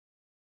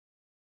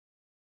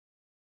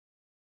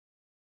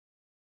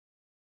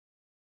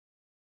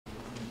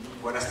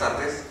Buenas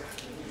tardes,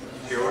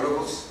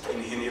 geólogos,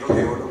 ingenieros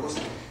geólogos,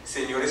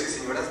 señores y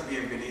señoras,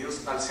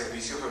 bienvenidos al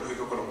Servicio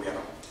Geológico Colombiano.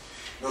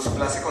 Nos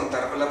place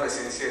contar con la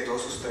presencia de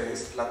todos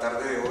ustedes. La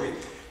tarde de hoy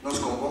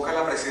nos convoca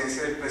la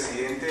presencia del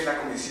presidente de la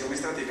Comisión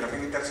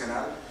Stratigraphic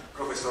Internacional,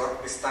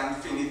 profesor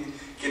Stan Finnit,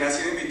 quien ha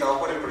sido invitado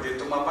por el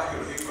proyecto Mapa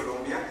Geológico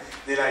Colombia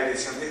de la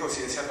Dirección de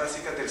Geociencias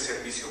Básicas del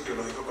Servicio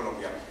Geológico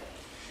Colombiano.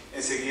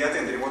 Enseguida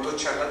tendremos dos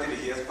charlas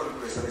dirigidas por el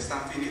profesor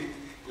Stan Finnit.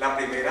 La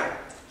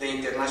primera, The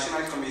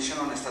International Commission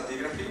on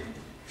Stratigraphy,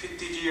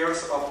 50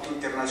 Years of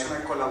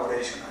International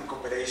Collaboration and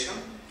Cooperation.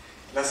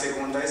 La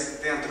segunda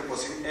es The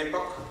Anthropocene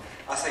Epoch,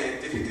 a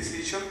Scientific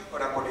Decision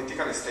or a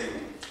Political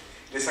Statement.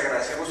 Les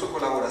agradecemos su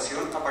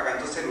colaboración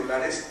apagando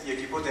celulares y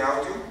equipos de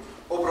audio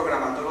o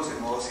programándolos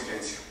en modo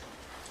silencio.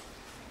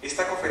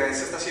 Esta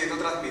conferencia está siendo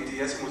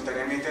transmitida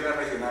simultáneamente a las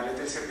regionales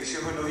del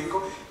Servicio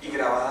Geológico y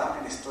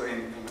grabada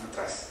en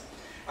atrás.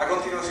 A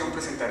continuación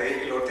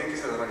presentaré el orden que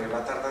se adorará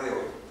la tarde de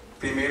hoy.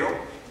 Primero,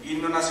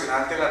 Himno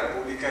Nacional de la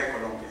República de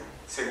Colombia.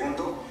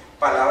 Segundo,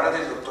 palabras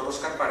del Dr.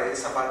 Oscar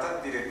Paredes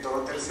Zapata,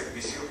 director del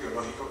Servicio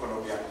Geológico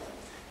Colombiano.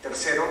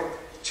 Tercero,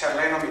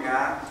 charla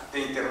denominada The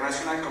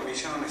International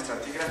Commission on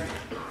Stratigraphy,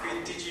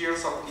 50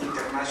 Years of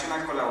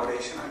International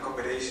Collaboration and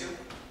Cooperation.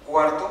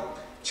 Cuarto,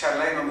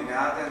 charla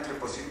denominada The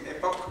Anthropocene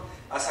Epoch,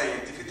 a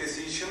Scientific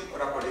Decision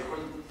or a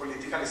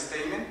Political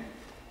Statement.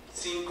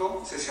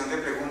 5, sesión de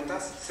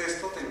preguntas.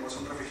 Sexto, tenemos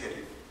un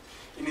refrigerio.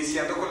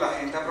 Iniciando con la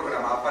agenda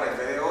programada para el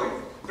día de hoy.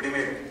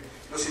 Primero,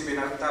 los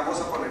invitamos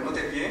a ponernos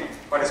de pie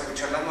para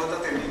escuchar las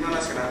notas del Himno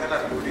Nacional de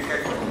la República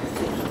de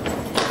Colombia.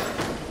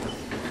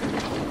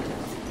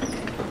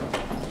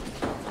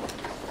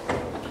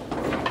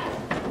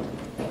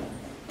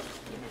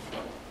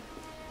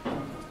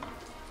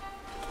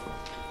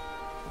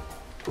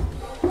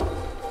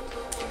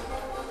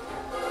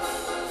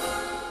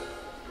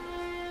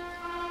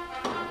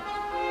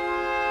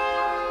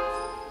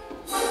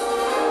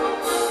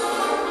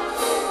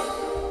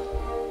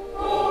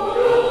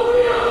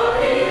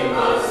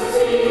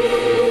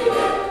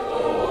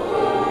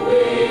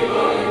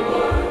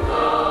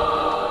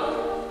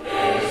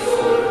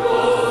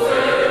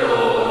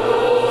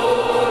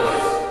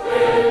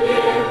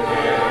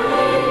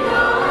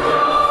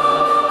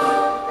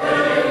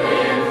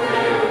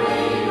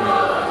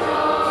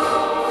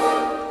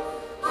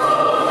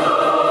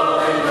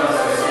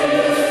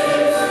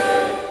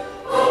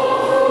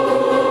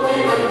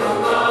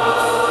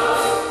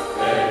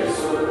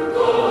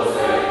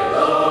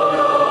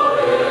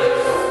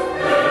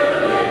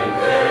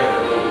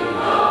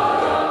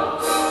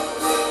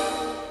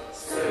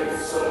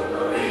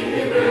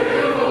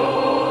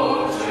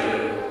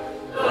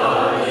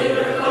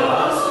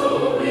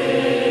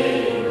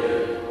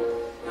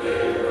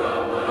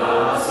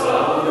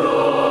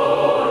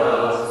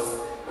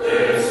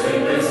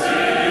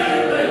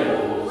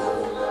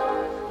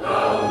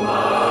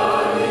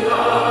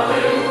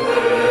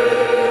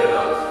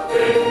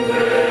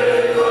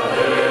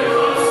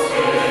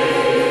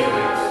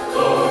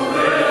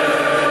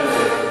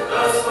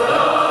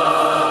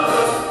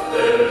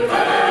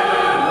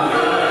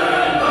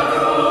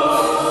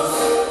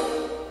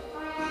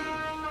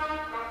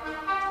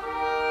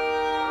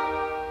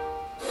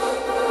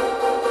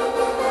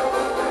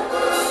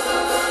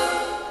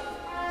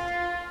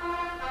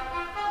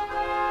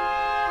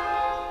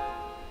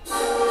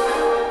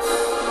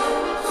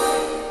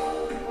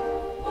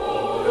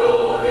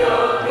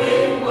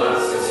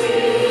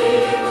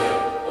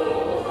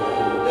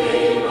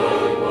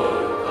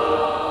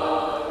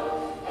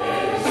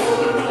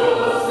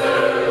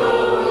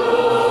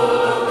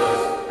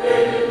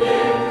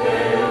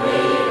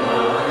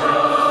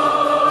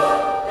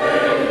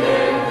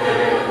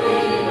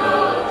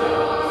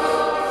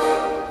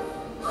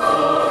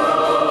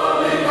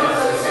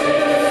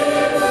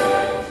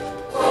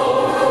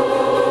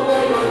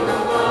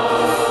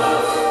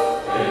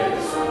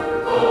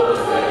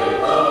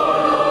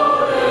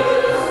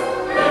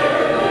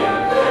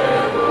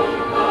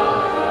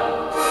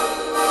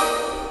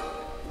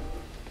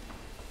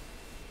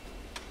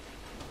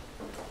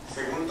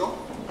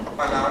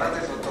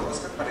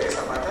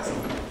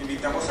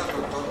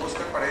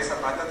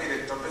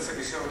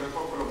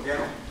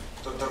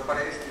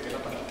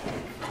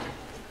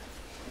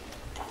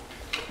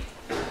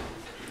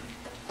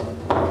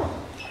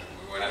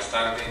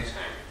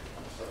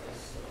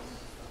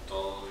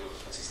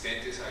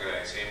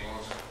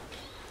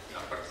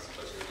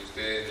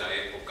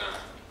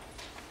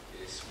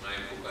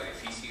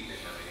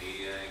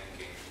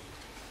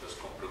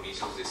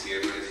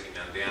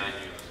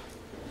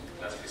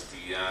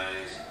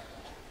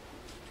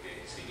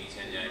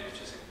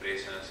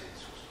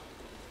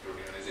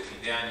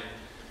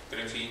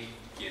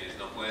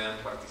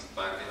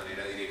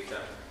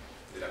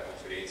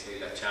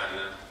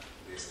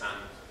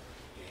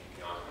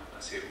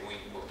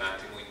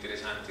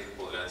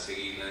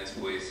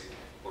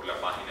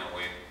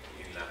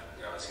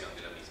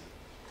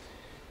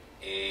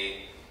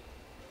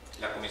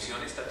 La Comisión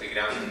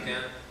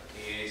Stratigraphica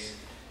es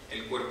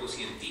el cuerpo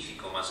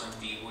científico más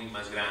antiguo y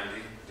más grande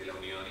de la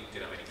Unión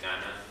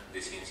Interamericana de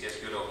Ciencias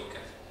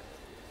Geológicas,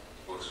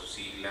 por sus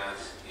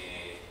siglas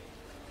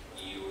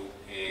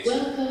IUS.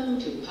 Welcome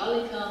to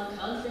Polycom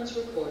Conference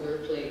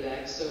Recorder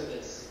Playback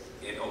Service.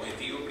 El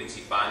objetivo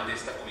principal de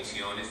esta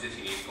comisión es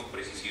definir con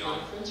precisión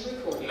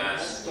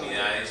las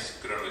unidades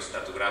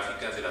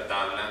cronoestratigráficas de la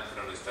tabla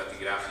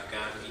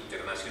cronoestratigráfica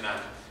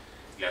internacional,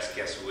 las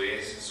que a su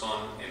vez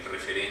son el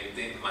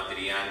referente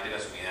material de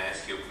las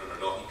unidades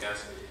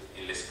geocronológicas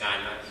en la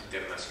escala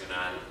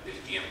internacional del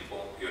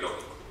tiempo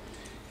geológico.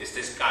 Esta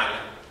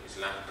escala es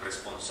la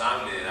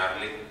responsable de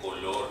darle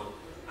color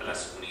a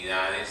las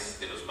unidades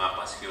de los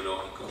mapas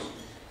geológicos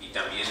y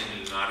también en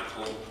el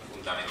marco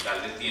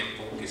fundamental del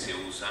tiempo que se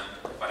usa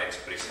para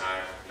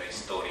expresar la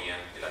historia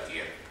de la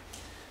Tierra.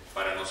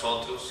 Para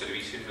nosotros,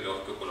 Servicio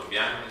Geológico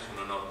Colombiano, es un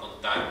honor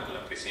contar con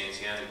la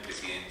presencia del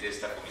presidente de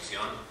esta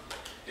comisión,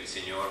 el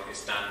señor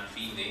Stan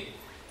Finney.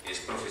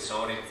 Es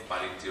profesor en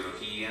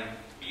paleontología,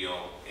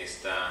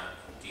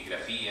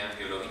 bioestratigrafía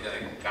geológica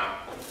de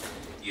campo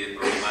y de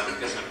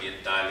problemáticas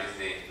ambientales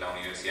de la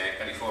Universidad de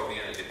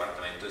California en el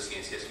Departamento de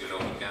Ciencias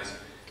Geológicas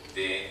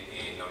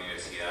de la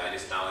Universidad del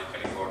Estado de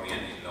California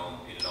en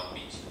Long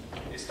Beach,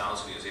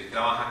 Estados Unidos. Él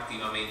trabaja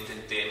activamente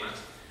en temas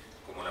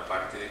como la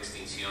parte de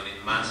extinción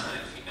en masa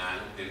del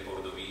final del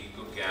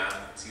Ordovícico, que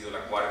ha sido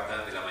la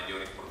cuarta de la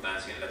mayor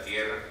importancia en la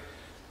Tierra,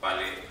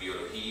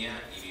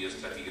 paleobiología y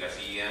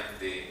bioestratigrafía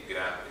de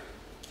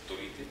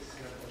grafolites.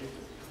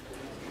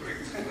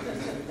 Correcto.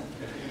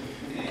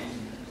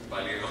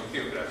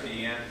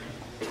 Paleogeografía,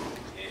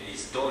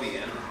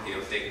 historia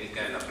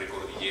geotécnica de la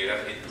precordillera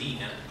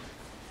argentina,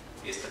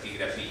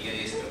 estratigrafía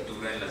y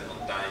estructura en las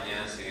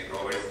montañas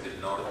Roberts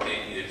del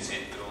norte y del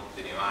centro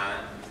de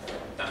Nevada.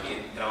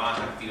 También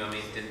trabaja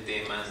activamente en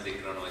temas de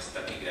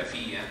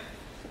cronoestratigrafía.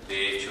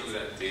 De hecho,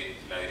 durante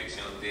la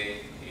dirección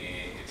del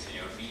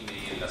señor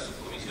Finney en la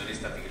subcomisión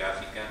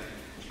estratigráfica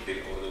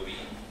del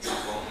Ordovícico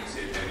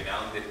se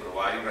determinaron de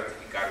probar y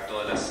ratificar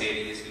todas las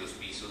series y los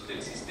pisos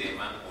del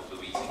sistema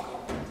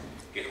ordovícico,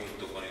 que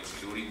junto con el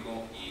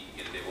silúrico y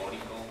el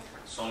devónico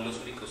son los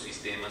únicos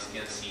sistemas que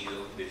han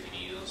sido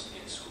definidos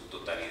en su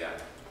totalidad.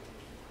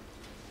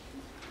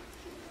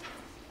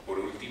 Por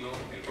último,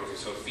 el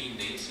profesor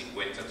Finney se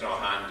encuentra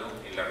trabajando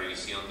en la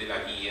revisión de la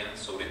guía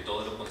sobre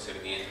todo lo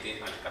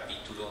concerniente al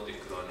capítulo de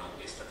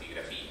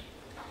cronoestratigrafía.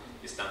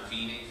 Stan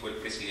Finney fue el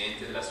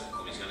presidente de la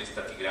subcomisión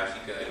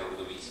estratigráfica del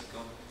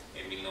Ordovícico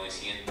de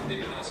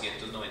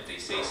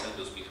 1996 al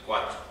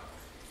 2004,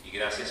 y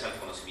gracias al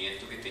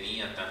conocimiento que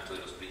tenía tanto de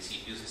los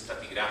principios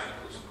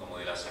estratigráficos como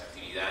de las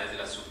actividades de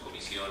las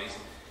subcomisiones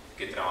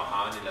que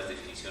trabajaban en las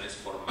definiciones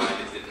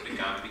formales del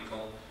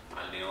precámbrico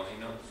al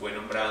neógeno, fue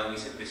nombrado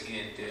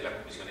vicepresidente de la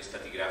Comisión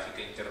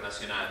Estratigráfica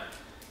Internacional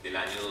del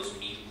año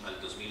 2000 al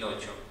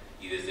 2008,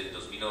 y desde el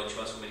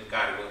 2008 asume el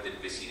cargo del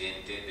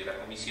presidente de la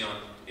Comisión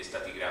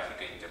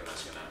Estratigráfica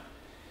Internacional.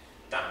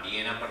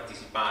 También ha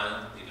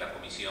participado en la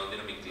Comisión de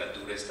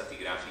Nomenclatura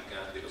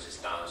Estratigráfica de los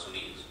Estados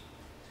Unidos.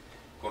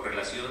 Con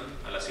relación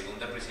a la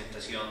segunda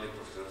presentación del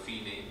profesor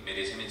Finney,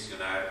 merece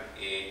mencionar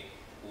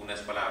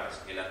unas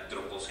palabras. El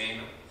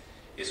antropoceno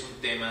es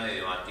un tema de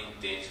debate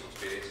intenso.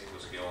 Ustedes,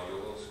 los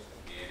geólogos,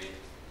 vienen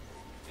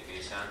en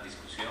esa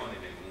discusión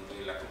en el mundo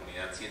de la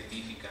comunidad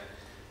científica,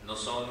 no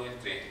solo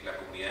entre la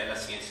comunidad de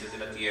las ciencias de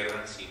la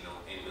Tierra,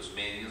 sino en los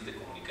medios de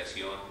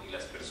comunicación y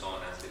las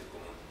personas del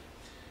común.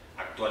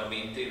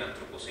 Actualmente el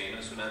antropoceno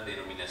es una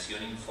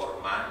denominación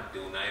informal de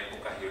una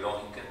época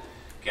geológica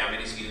que ha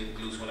merecido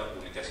incluso la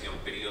publicación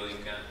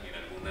periódica en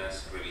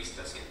algunas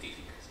revistas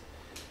científicas.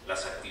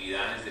 Las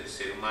actividades del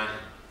ser humano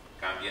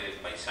cambian el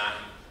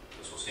paisaje,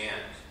 los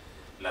océanos,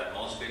 la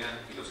atmósfera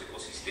y los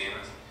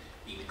ecosistemas,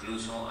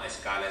 incluso a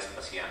escala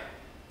espacial,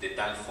 de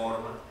tal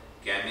forma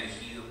que ha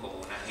emergido como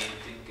un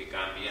agente que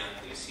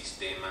cambia el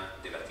sistema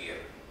de la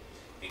Tierra.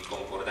 En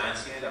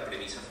concordancia de la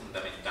premisa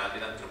fundamental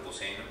del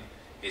antropoceno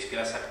es que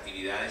las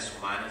actividades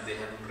humanas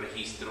dejan un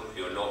registro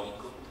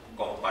geológico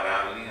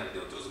comparable al de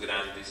otros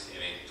grandes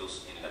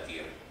eventos en la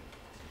Tierra.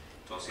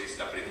 Entonces,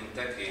 la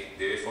pregunta que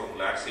debe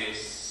formularse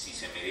es si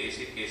se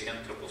merece que ese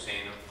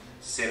antropoceno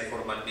ser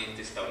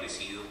formalmente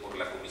establecido por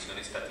la Comisión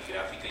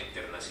Estratigráfica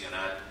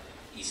Internacional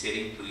y ser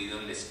incluido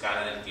en la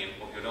escala del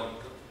tiempo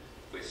geológico.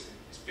 Pues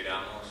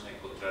esperamos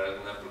encontrar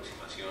alguna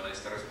aproximación a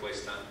esta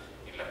respuesta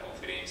en la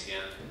conferencia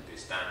de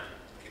Stan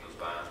que nos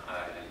va a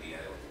dar en el día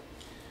de hoy.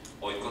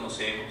 Hoy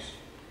conoceremos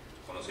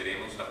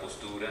la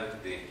postura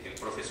del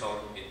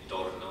profesor en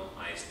torno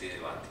a este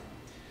debate.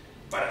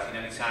 Para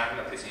finalizar,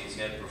 la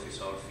presencia del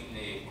profesor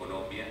Finney en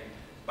Colombia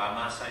va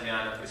más allá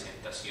de la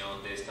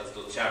presentación de estas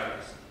dos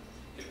charlas.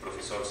 El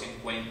profesor se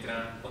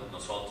encuentra con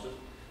nosotros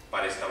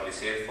para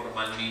establecer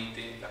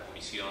formalmente la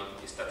Comisión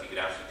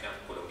Estratigráfica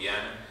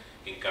Colombiana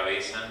en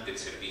cabeza del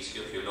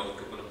Servicio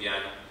Geológico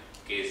Colombiano,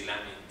 que es la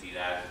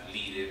entidad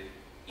líder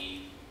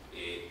y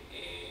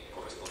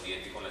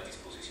correspondiente con las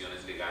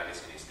disposiciones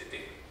legales en este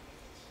tema.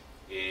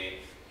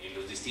 En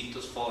los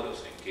distintos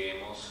foros en que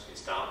hemos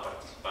estado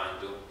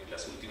participando en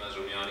las últimas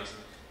reuniones,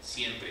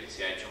 siempre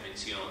se ha hecho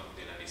mención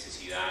de la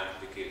necesidad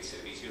de que el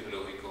Servicio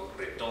Geológico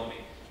retome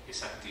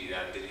esa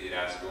actividad de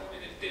liderazgo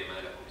en el tema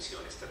de la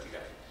Comisión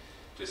Stratigraphic.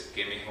 Entonces,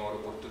 qué mejor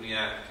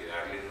oportunidad que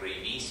darle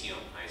reinicio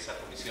a esa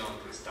comisión,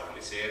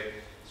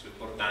 restablecer su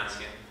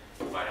importancia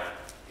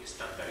para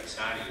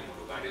estandarizar y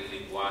homologar el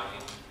lenguaje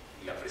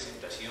y la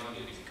presentación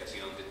y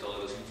unificación de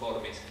todos los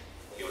informes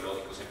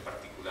geológicos, en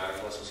particular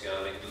lo asociado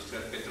a la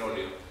industria del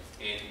petróleo,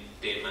 en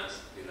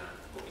temas de la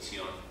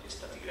Comisión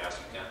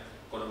Stratigraphica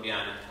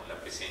colombiana, con la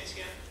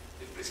presencia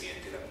del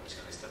presidente de la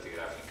Comisión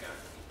Stratigraphica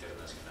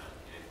Internacional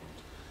en el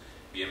mundo.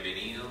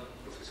 Bienvenido,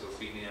 profesor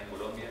Fini, a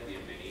Colombia,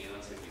 bienvenido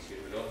al Servicio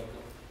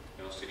Geológico.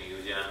 Hemos tenido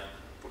ya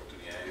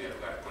oportunidad de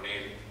dialogar con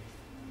él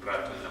un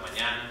rato en la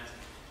mañana,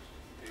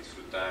 de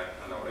disfrutar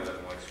a la hora del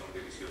almuerzo un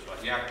delicioso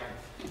ajiaco,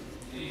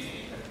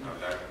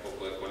 hablar un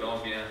poco de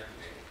Colombia,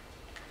 de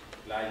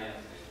playas,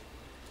 de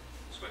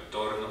su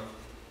entorno,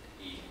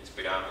 y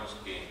esperamos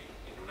que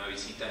en una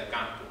visita de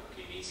campo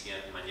que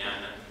inicia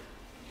mañana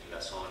en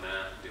la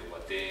zona de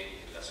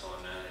Ubaté, en la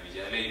zona de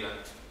Villa de Leyva,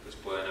 pues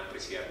puedan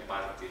apreciar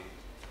parte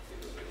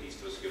de los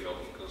registros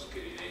geológicos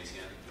que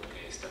evidencian lo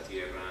que esta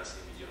tierra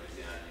hace millones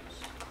de años,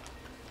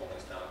 cómo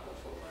estaba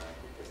conformada.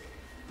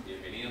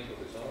 Bienvenido,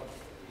 profesor,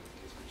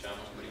 y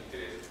escuchamos con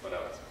interés sus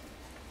palabras.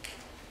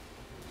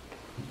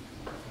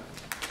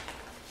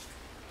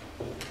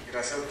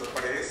 Gracias, doctor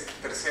Paredes.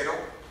 Tercero,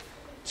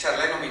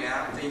 charla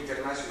denominada The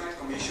International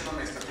Commission on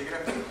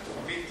Stratigraphy,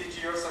 50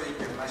 Years of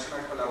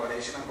International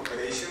Collaboration and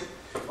Cooperation.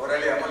 Ahora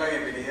le damos la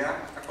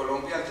bienvenida a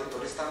Colombia al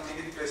doctor Stan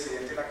Phillips,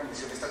 presidente de la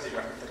Comisión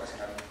Stratigraphic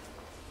Internacional.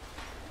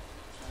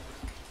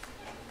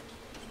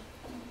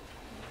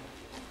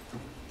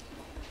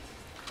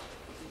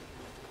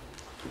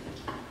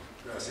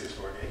 Gracias,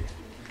 Jorge,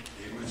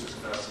 y muchas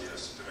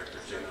gracias,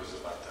 director general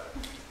Zapata.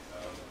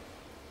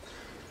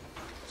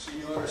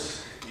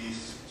 Señores y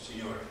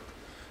señor,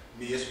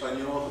 mi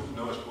español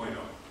no es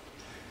bueno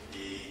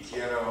y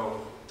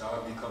quiero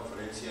dar mi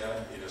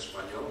conferencia en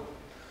español.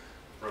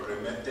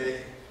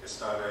 Probablemente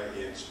estará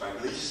en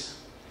Spanglish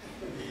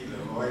y la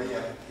voy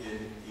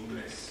en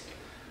inglés.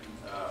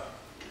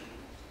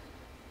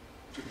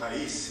 Tu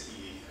país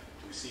y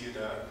tu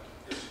ciudad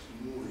es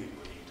muy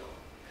bonito,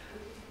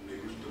 me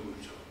gusta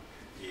mucho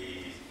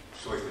y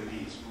soy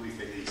feliz, muy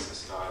feliz de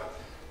estar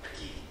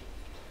aquí.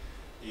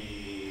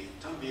 Y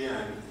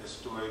también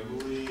estoy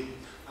muy,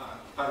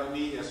 para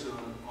mí es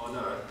un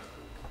honor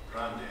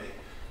grande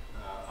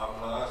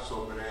hablar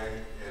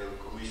sobre el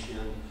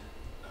Comisión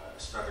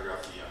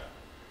Stratigrafía,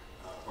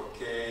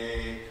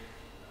 porque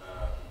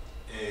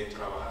he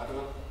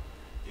trabajado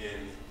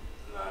en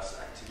las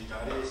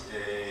actividades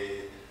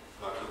de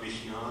la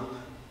Comisión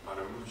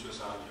para muchos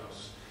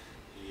años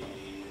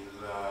y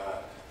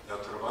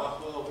el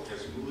trabajo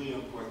es muy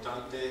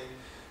importante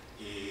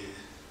y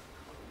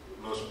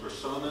las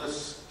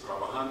personas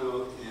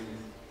trabajando en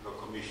la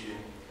comisión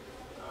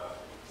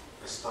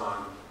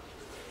están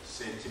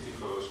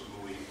científicos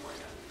muy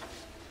buenos.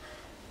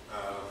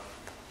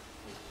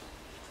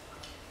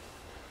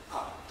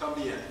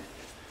 También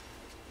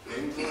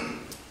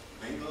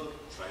vengo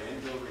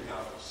trayendo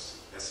regalos.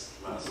 Es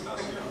la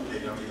estación de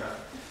Navidad.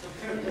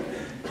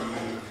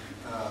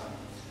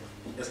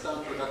 Y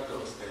están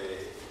productos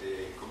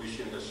de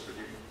Comisión de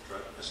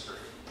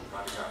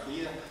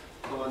Stratigrafía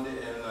con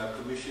la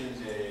Comisión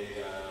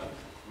de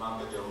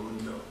Mapa del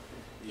Mundo.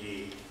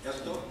 Y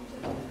esto,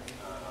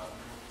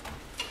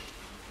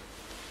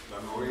 la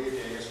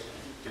mayoría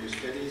de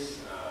ustedes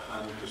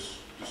han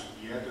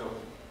estudiado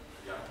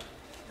ya.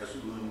 Es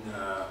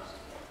una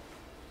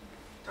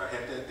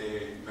tarjeta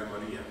de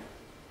memoria.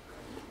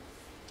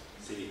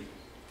 Sí.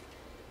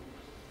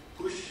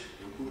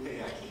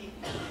 Empuje aquí.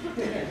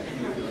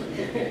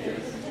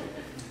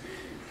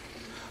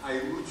 Hay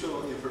mucha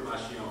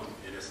información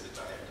en esta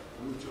tarjeta,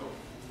 mucha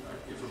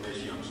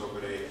información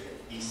sobre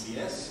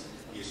ICS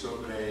y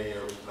sobre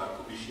la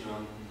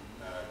Comisión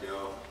del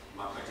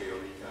Mapa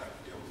Geológico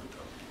del Mundo.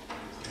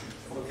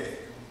 Ok,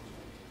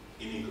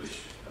 en inglés.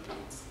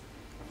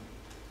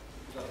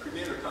 La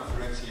primera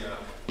conferencia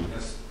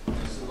es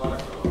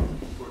larga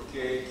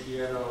porque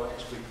quiero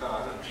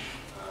explicar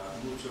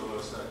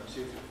muchas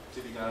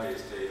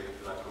actividades de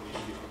la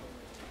Comisión.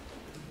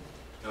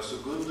 El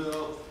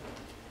segundo,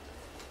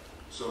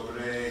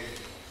 sobre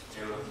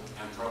el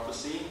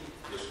Anthropocene,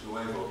 es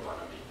nuevo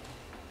para mí.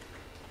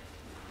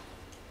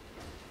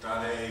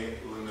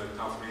 Daré una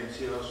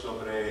conferencia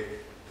sobre el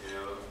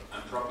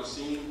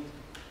Anthropocene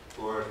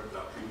por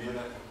la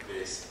primera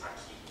vez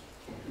aquí.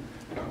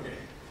 Okay.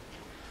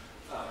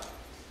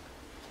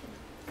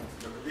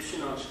 La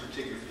Commission on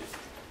Stratigraphy.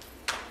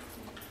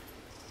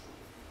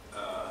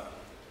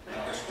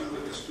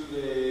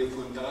 Estuve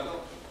fundado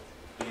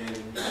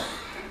en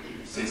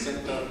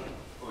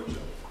 68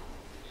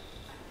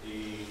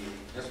 y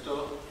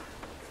esto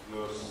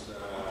los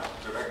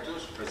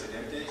directores,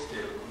 presidentes de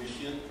la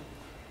Comisión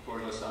por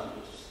los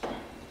años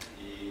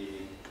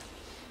y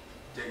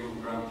tengo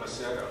un gran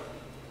placer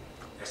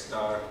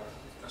estar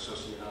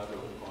asociado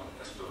con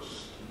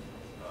estos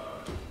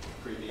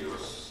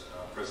previos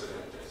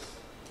presidentes.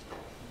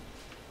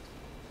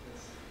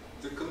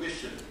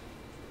 subcommission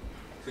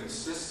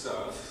consists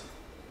of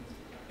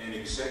an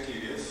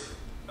executive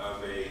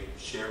of a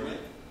chairman,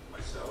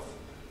 myself,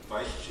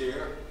 vice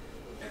chair,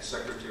 and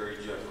secretary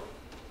general,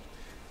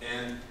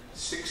 and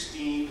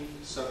 16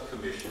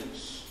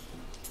 subcommissions,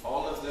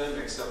 all of them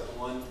except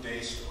one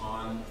based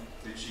on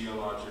the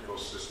geological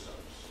systems,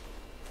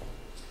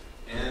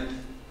 and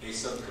a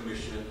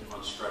subcommission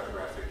on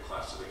stratigraphic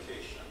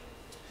classification.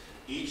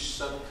 Each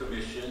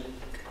subcommission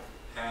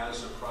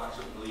has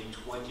approximately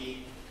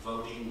 20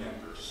 voting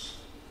members,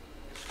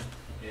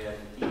 and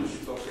each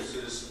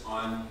focuses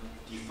on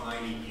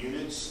defining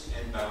units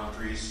and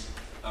boundaries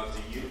of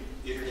the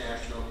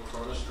International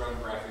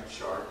Chronostratigraphic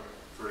Chart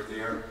for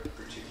their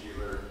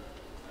particular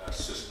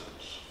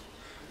systems.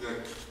 The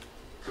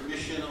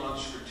Commission on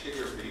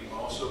Stratigraphy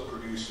also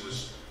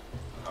produces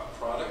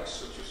products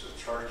such as the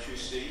chart you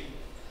see,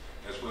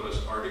 as well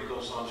as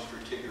articles on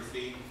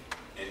stratigraphy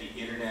and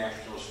the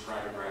International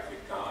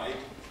Stratigraphic Guide,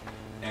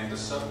 and the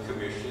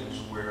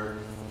subcommissions where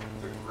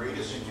the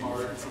greatest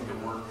part of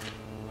the work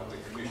of the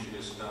commission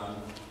is done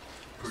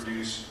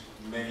produce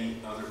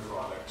many other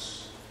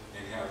products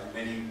and have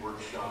many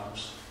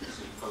workshops,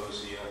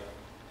 symposia,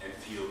 and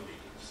field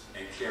meetings,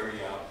 and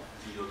carry out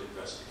field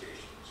investigations.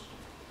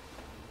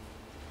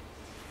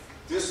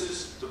 This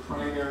is the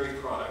primary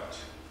product.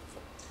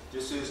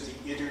 This is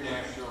the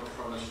International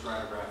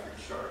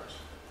Chronostratigraphic Chart.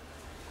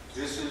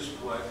 This is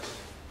what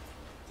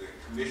the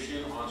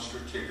Commission on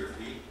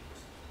Stratigraphy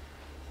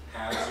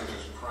has as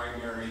its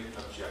primary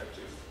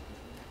objective: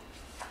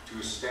 to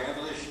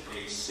establish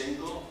a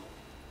single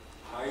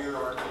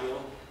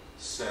hierarchical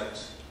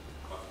set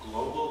of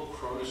global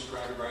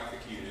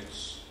chronostratigraphic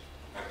units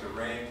at the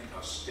rank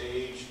of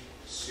stage,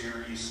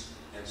 series,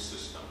 and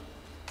system.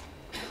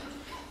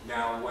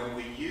 Now, when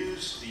we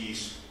use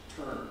these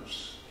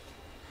terms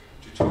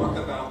to talk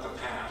about the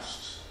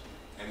past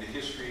and the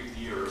history of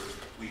the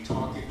Earth, we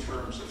talk in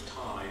terms of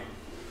time,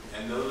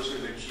 and those are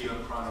the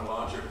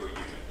geochronological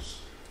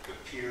units: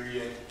 the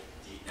period,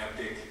 the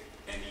epoch,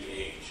 and the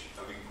age,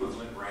 of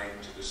equivalent rank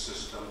to the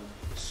system,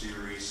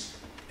 series,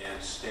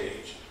 and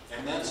stage.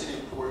 And that's an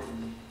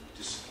important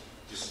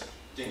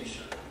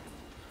distinction.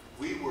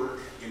 We work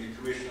in the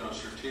Commission on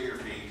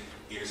Stratigraphy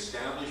in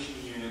establishing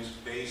units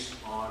based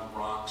on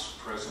rocks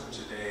present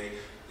today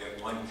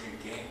that one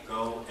can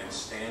go and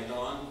stand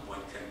on,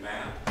 one can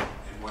map,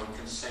 and one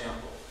can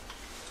sample.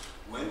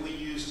 When we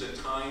use the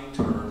time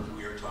term,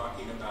 we are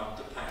talking about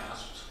the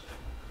past,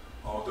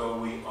 although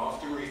we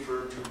often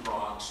refer to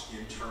rocks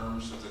in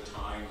terms of the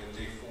time that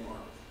they form.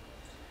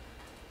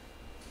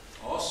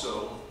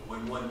 Also,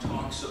 when one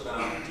talks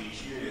about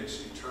these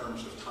units in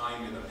terms of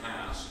time in the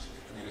past,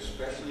 and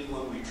especially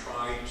when we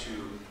try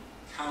to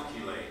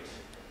calculate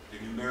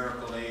the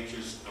numerical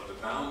ages of the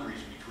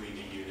boundaries between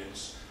the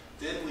units,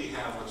 then we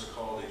have what's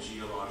called a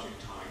geologic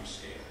time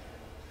scale.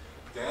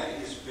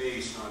 That is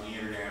based on the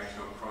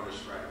International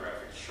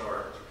Chronostratigraphic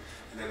Chart,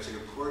 and that's an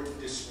important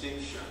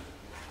distinction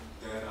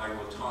that I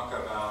will talk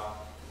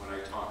about when I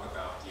talk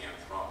about the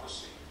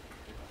Anthropocene.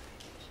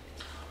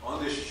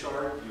 On this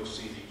chart, you'll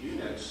see the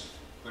units,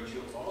 but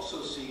you'll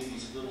also see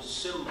these little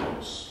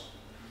symbols.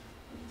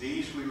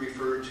 These we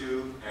refer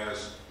to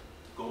as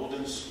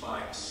golden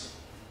spikes,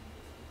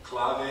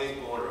 clave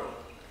oro.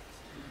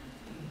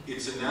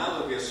 It's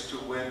analogous to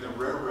when the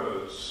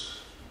railroads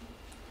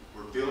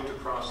were built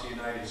across the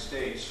United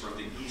States from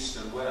the east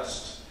and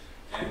west,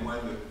 and when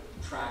the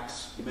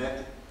tracks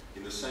met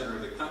in the center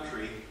of the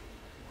country,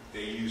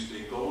 they used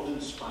a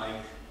golden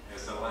spike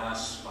as the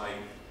last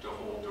spike to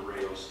hold the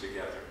rails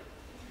together.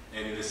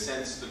 And in a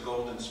sense, the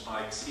golden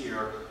spikes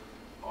here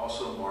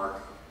also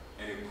mark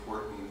an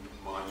important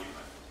monument.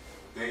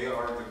 They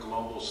are the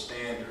global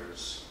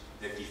standards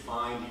that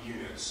define the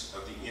units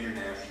of the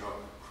International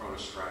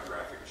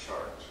Chronostratigraphic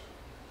Chart.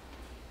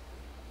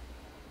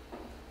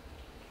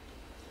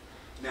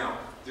 Now,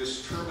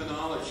 this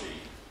terminology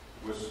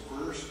was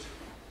first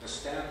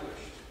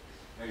established,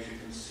 as you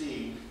can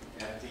see,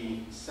 at the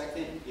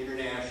Second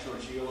International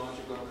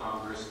Geological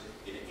Congress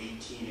in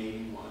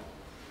 1881.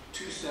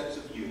 Two sets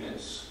of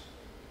units.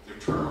 The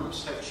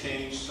terms have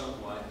changed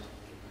somewhat,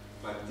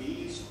 but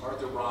these are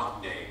the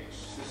rock names: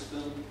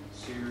 system,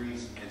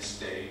 series, and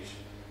stage,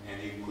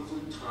 and the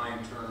equivalent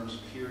time terms: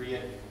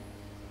 period,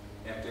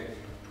 epoch,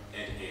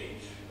 and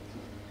age.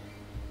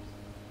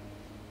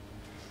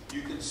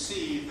 You can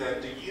see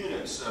that the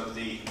units of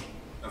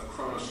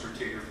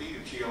chronostratigraphy,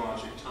 of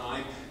geologic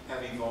time,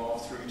 have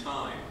evolved through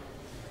time.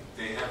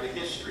 They have a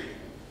history.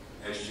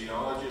 As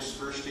geologists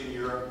first in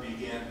Europe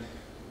began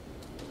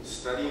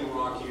studying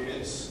rock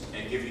units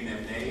and giving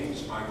them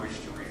names by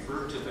which to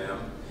refer to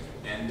them,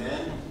 and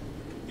then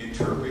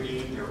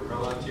interpreting their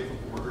relative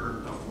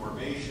order of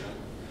formation,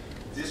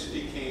 this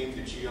became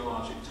the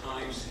geologic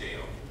time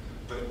scale.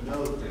 But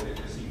note that it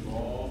has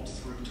evolved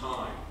through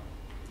time.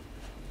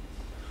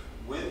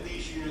 When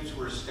these units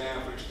were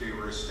established, they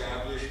were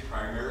established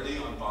primarily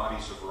on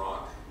bodies of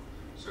rock,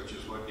 such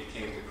as what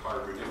became the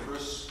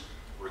Carboniferous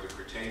or the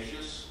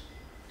Cretaceous,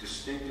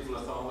 distinctive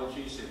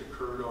lithologies that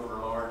occurred over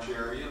a large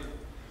area.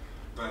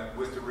 But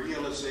with the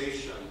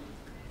realization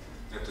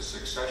that the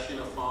succession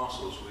of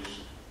fossils was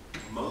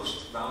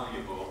most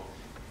valuable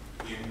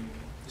in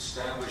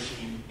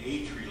establishing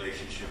age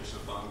relationships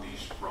among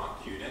these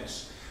rock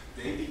units,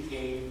 they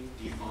became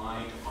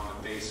defined on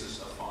the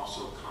basis of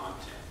fossil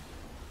content,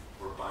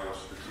 or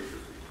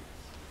biostratigraphy.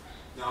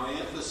 Now I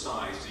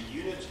emphasize, the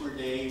units were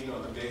named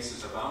on the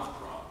basis of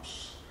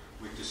outcrops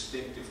with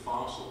distinctive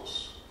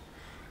fossils,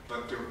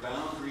 but their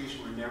boundaries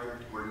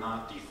were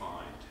not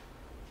defined.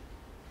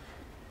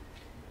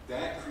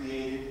 That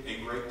created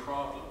a great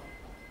problem.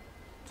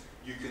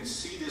 You can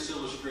see this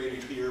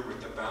illustrated here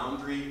with the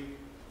boundary,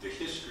 the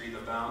history, the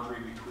boundary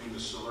between the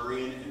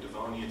Silurian and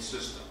Devonian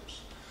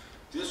systems.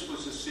 This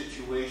was a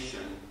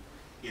situation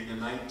in the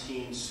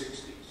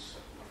 1960s.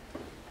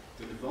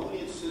 The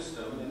Devonian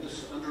system and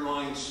this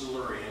underlying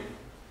Silurian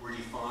were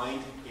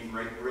defined in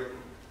Great Britain.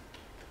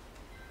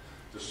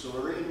 The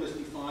Silurian was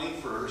defined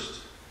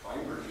first by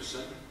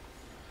Murchison,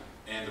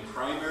 and the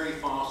primary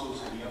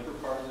fossils in the upper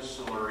part of the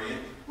Silurian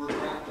were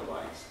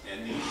graptolites,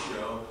 and these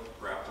show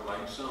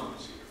graptolite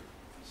zones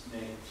here,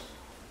 these names.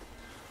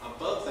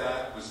 Above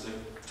that was the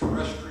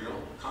terrestrial,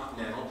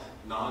 continental,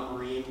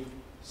 non-marine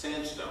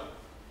sandstone,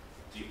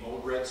 the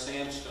old red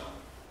sandstone.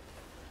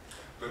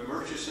 But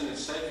Murchison and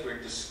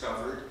Sedgwick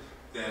discovered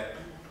that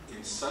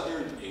in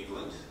southern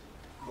England,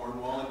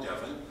 Cornwall and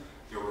Devon,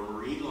 there were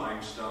marine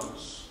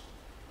limestones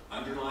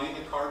underlying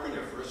the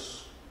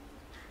Carboniferous.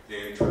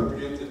 They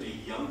interpreted them to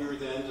be younger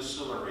than the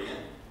Silurian,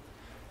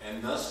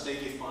 and thus they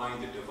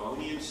defined the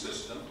Devonian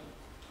system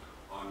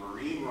on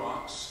marine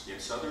rocks in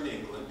southern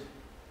England,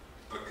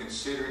 but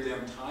considered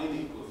them time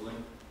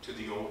equivalent to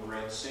the old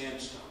red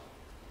sandstone.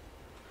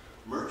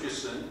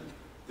 Murchison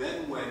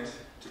then went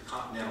to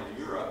continental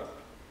Europe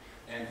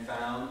and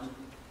found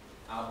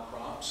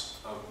outcrops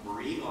of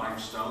marine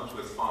limestones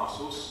with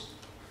fossils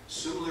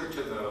similar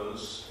to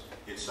those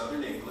in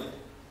southern England,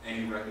 and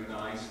he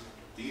recognized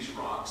these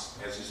rocks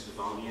as his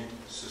Devonian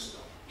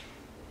system.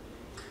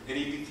 And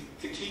he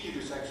continued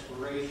his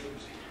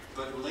explorations,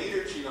 but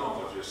later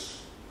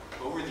geologists,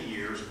 over the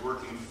years,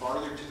 working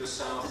farther to the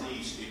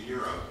southeast in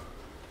Europe,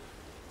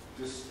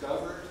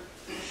 discovered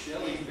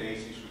shelly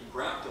facies with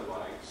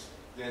graptolites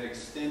that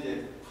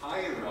extended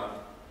higher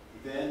up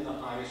than the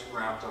highest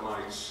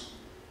graptolites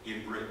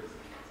in Britain.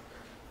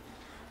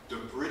 The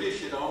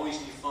British had always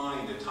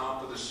defined the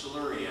top of the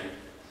Silurian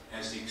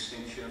as the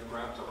extinction of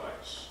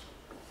graptolites.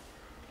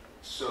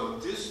 So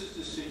this is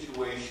the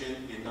situation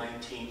in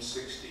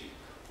 1960.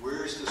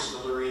 Where's the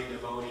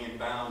Silurian-Devonian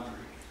boundary?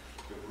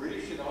 The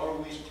British had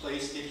always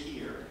placed it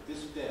here, this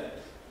bed,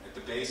 at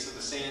the base of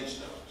the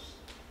sandstones.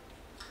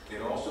 They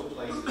had also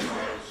placed the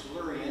top of the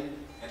Silurian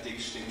at the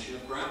extinction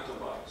of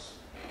graptolites.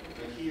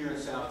 But here in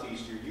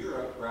southeastern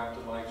Europe,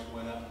 graptolites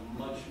went up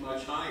much,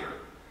 much higher.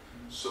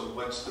 So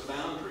what's the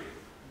boundary?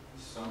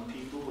 Some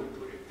people would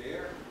put it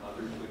there,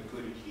 others would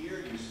put it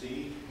here. You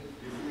see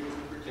different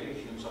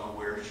interpretations on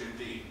where it should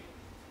be.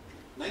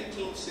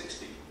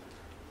 1960.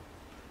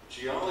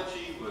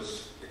 Geology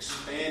was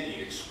expanding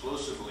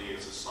explosively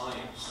as a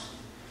science,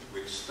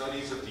 with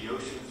studies of the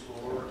ocean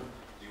floor,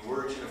 the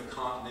origin of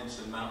continents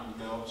and mountain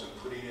belts, and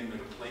putting them in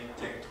a plate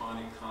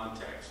tectonic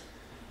context.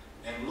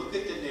 And look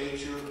at the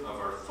nature of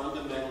our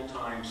fundamental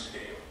time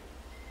scale.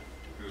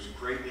 It was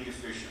greatly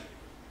deficient.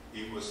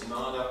 It was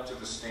not up to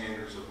the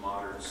standards of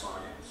modern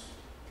science.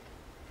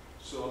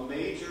 So a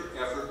major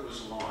effort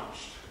was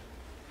launched.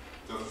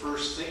 The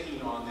first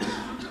thinking on this,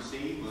 you can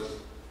see, was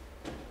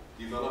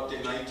developed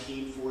in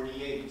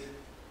 1948.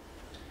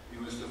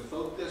 It was to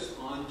focus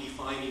on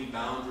defining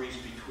boundaries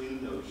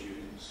between those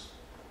units,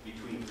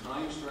 between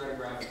time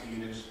stratigraphic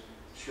units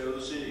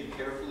chosen and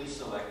carefully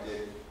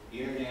selected,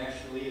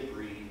 internationally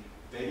agreed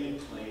bedding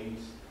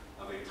plains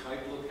of a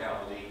type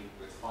locality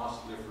with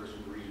fossiliferous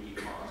marine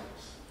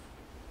deposits.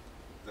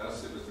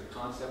 Thus, it was the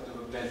concept of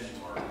a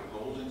benchmark, a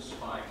golden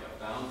spike, a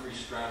boundary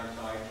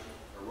stratitype,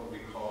 or what we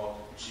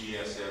call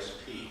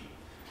GSSP.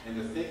 And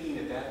the thinking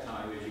at that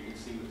time, as you can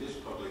see with this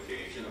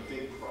publication, a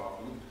big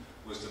problem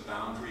was the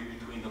boundary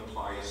between the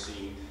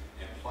Pliocene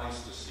and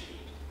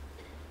Pleistocene,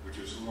 which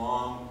was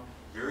long,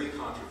 very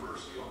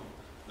controversial,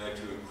 led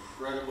to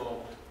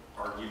incredible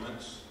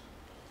arguments,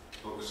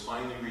 but was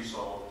finally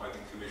resolved by the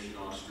Commission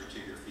on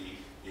Stratigraphy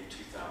in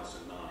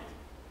 2009.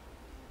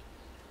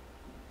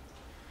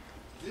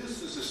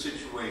 This is a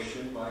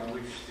situation by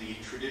which the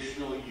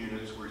traditional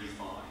units were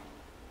defined,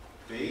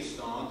 based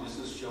on, this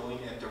is showing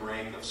at the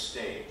rank of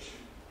stage.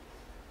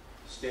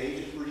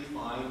 Stages were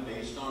defined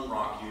based on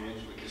rock units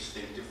with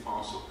distinctive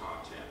fossil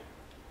content.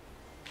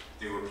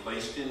 They were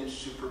placed in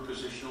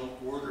superpositional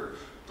order,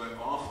 but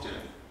often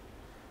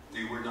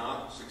they were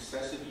not,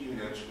 successive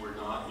units were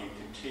not in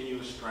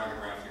continuous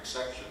stratigraphic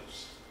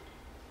sections.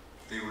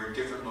 They were in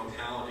different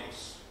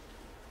localities.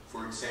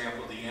 For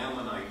example, the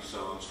ammonite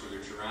zones for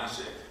the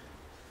Jurassic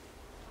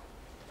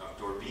of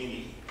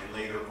Dorbini and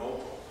later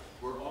Opal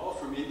were all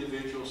from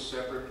individual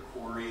separate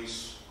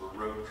quarries or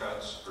road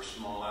cuts or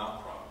small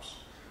outcrops.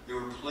 They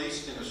were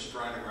placed in a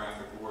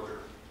stratigraphic order.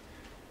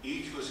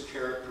 Each was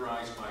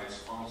characterized by its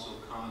fossil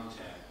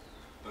content,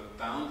 but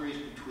boundaries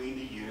between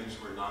the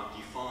units were not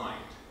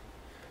defined.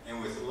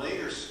 And with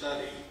later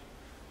study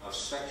of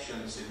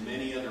sections in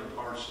many other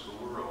parts of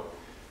the world,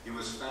 it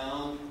was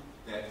found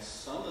that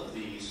some of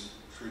these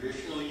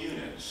traditional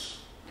units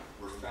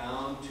were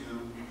found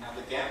to have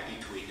a gap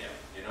between them.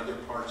 In other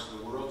parts of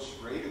the world,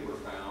 strata were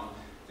found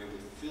that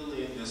would fill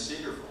in this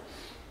interval.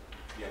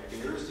 Yet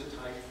there's the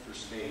type for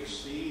stage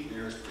C,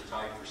 there's the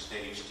type for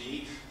stage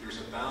D, there's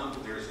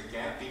a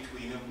gap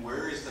between them.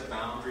 Where is the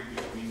boundary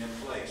between them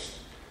placed?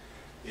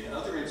 In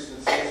other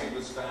instances, it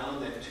was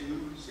found that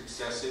two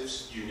successive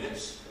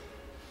units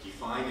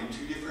defined in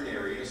two different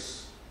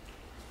areas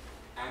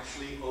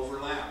actually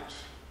overlapped,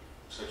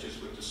 such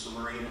as with the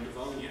Silurian and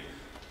Devonian.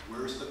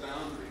 Where's the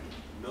boundary?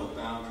 No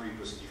boundary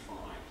was defined.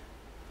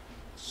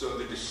 So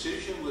the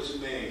decision was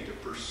made to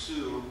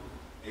pursue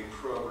a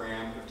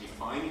program of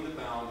defining the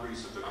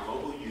boundaries of the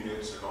global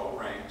units at all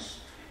ranks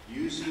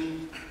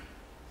using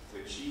the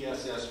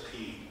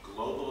GSSP,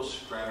 Global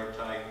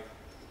Stratotype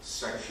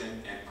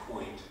Section and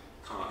Point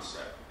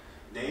concept.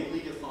 Namely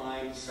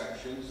defined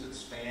sections that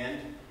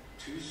span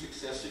two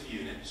successive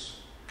units,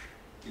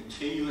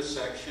 continuous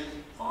section,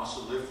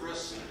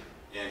 fossiliferous,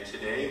 and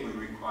today we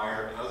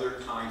require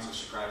other kinds of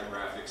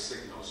stratigraphic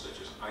signals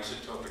such as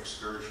isotope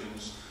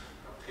excursions,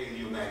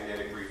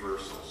 paleomagnetic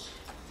reversals.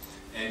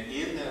 And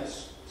in that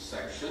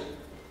section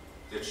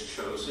that's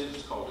chosen,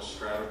 it's called a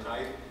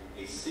stratotype,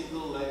 a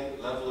single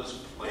level is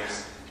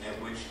placed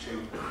at which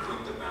to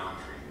put the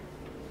boundary.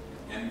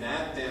 And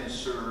that then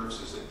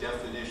serves as a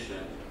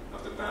definition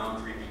of the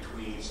boundary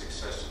between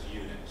successive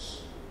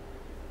units.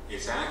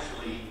 It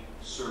actually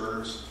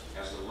serves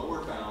as the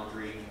lower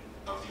boundary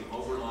of the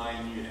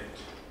overlying unit.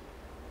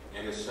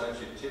 And as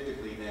such, it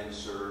typically then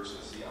serves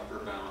as the upper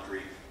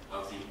boundary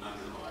of the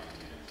underlying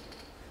unit.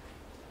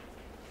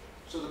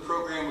 So the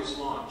program was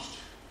launched.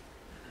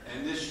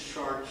 And this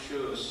chart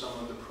shows some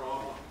of the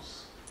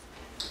problems.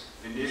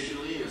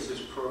 Initially, as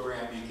this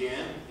program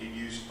began, it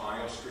used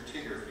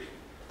biostratigraphy.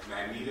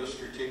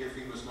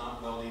 Magnetostratigraphy was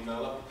not well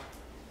developed.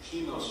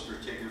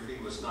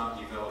 Chemostratigraphy was not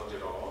developed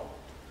at all.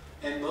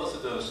 And both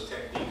of those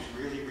techniques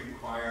really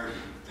required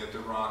that the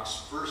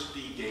rocks first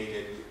be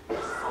dated with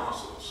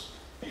fossils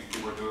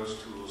before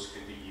those tools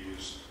can be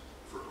used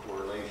for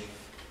correlation.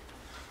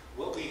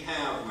 What we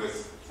have with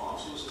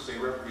fossils is they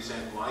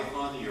represent life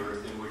on the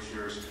Earth in which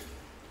there's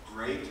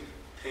great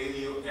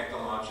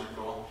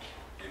paleoecological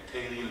and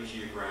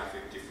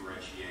paleogeographic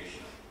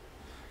differentiation.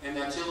 And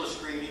that's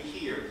illustrated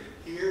here.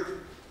 Here,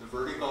 the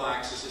vertical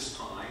axis is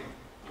time.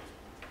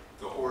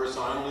 The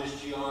horizontal is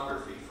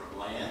geography, from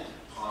land,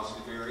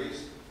 positive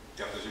areas,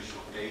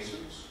 depositional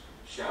basins,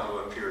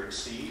 shallow empiric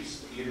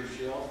seas, inner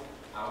shelf,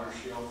 outer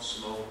shelf,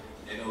 slope,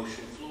 and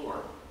ocean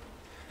floor.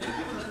 And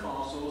different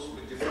fossils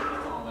with different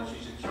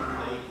ecologies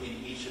accumulate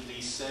in each of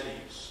these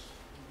settings.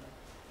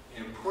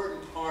 An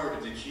important part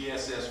of the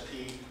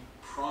GSSP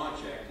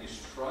project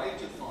is try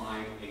to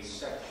find a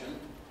section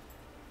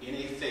in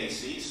a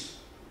facies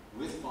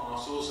with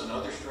fossils and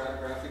other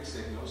stratigraphic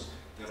signals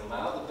that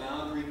allow the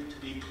boundary to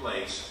be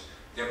placed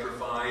that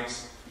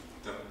provides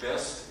the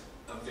best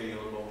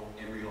available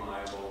and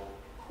reliable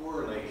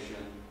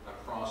correlation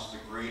across the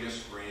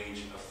greatest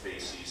range of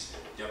facies,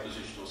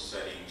 depositional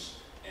settings,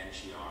 and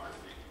geography.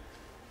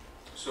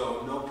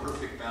 So no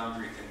perfect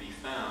boundary can be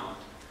found,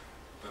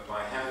 but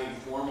by having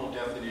formal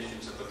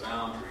definitions of the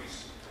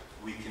boundaries,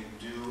 we can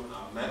do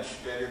a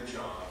much better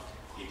job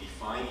in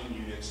defining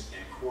units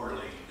and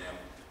correlating them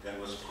than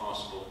was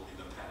possible in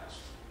the past.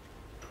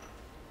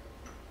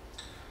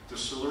 The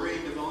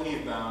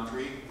Silurian-Devonian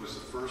boundary was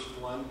the first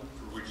one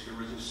for which there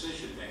was a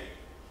decision made.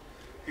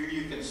 Here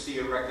you can see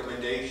a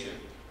recommendation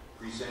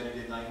presented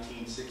in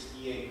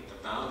 1968. The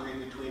boundary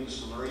between the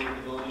Silurian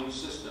and Devonian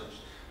systems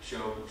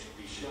shall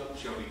be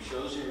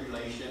chosen in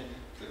relation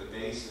to the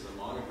base of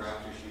the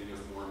Monograptus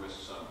uniformis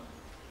sum.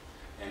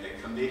 And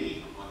the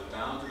committee on the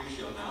boundary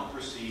shall now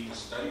proceed to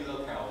study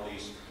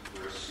localities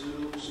where a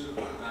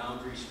suitable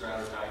boundary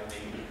stratotype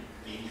may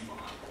be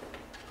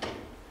defined.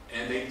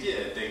 And they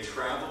did. They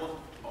traveled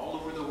all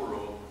over the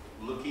world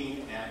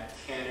looking at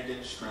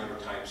candidate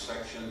stratotype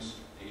sections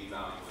and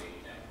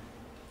evaluating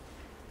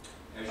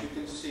them. As you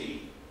can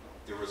see,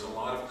 there was a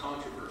lot of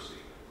controversy.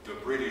 The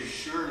British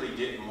surely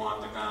didn't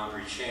want the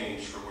boundary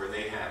changed from where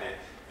they had it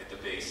at the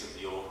base of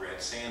the old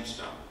red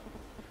sandstone.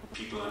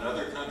 People in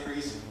other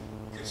countries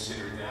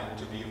considered that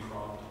to be a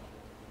problem.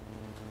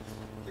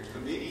 The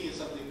committee is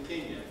of the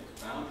opinion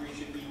the boundary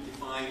should be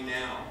defined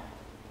now.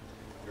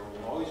 There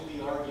will always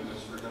be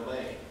arguments for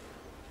delay,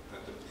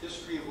 but the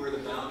history of where the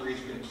boundary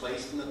has been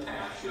placed in the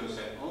past shows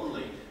that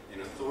only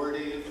an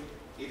authoritative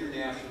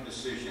international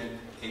decision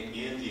can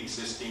end the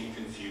existing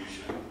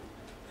confusion.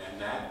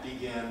 And that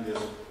began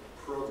this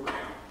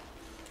program,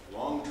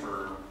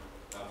 long-term,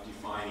 of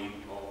defining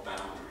all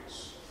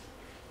boundaries.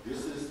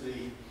 This is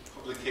the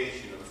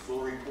publication of the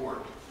full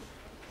report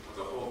of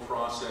the whole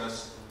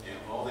process and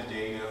all the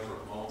data from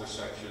all the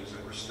sections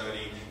that were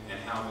studied and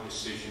how the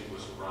decision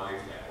was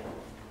arrived at.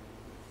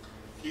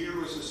 Here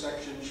was the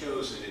section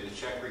chosen in the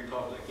Czech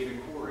Republic, in a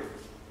quarry.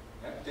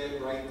 That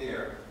bed right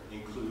there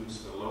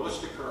includes the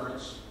lowest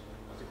occurrence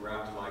of the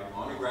graptolite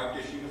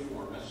Monograptus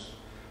uniformis,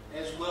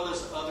 as well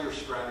as other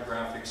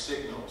stratigraphic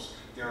signals.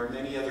 There are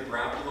many other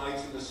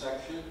graptolites in the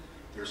section.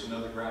 There's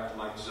another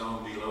graptolite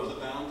zone below the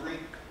boundary.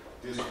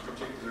 This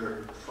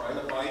particular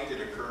trilobite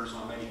that occurs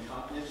on many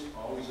continents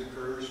always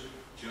occurs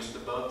just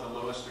above the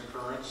lowest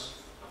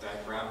occurrence of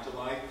that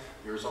graptolite.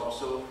 There's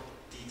also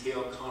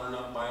detailed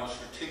continental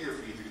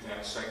biostratigraphy through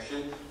that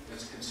section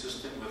that's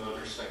consistent with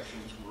other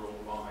sections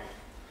worldwide.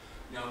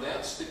 Now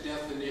that's the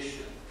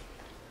definition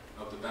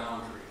of the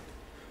boundary.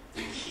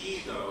 The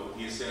key, though,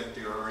 is that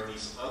there are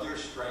these other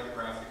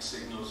stratigraphic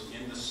signals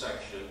in the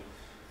section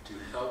to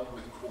help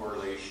with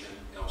correlation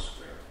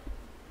elsewhere.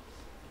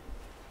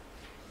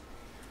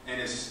 And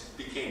as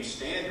became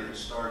standard,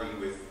 starting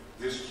with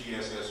this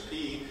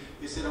GSSP,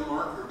 is that a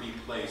marker be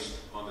placed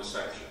on the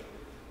section.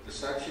 The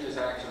section is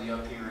actually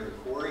up here in the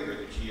quarry, or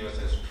the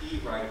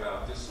GSSP, right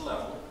about this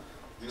level.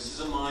 This is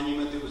a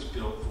monument that was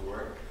built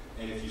for it,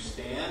 and if you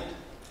stand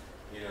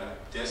in a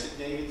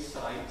designated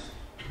site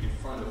in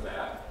front of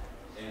that,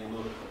 and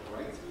look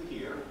right through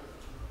here,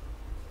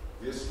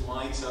 this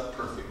lines up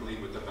perfectly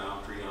with the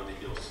boundary on the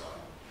hillside.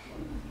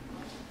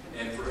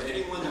 And for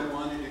anyone that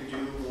wanted to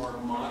do more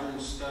modern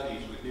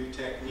studies with new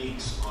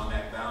techniques on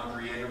that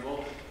boundary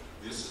interval,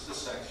 this is the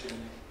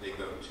section they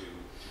go to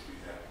do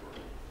that work.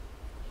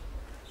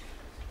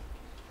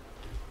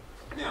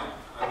 Now,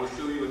 I will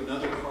show you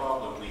another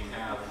problem we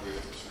have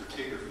with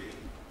stratigraphy.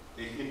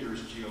 It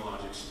hinders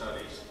geologic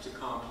studies. It's a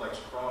complex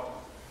problem.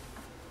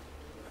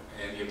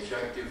 And the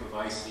objective of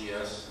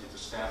ICS is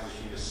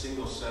establishing a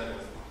single set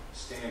of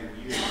standard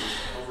units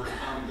to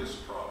overcome this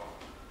problem.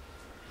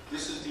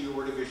 This is the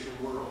Ordovician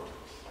world.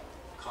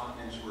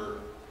 Continents were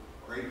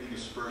greatly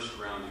dispersed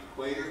around the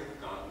equator.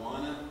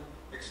 Gondwana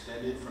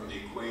extended from the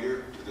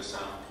equator to the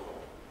South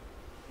Pole.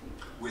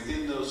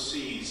 Within those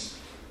seas,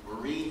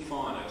 marine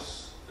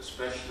faunas,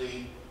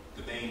 especially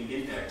the main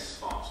index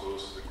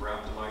fossils, the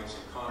graptolites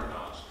and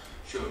conodonts,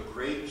 showed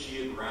great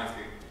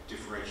geographic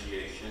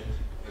differentiation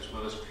as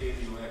well as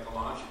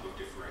paleoecological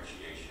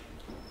differentiation.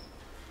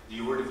 The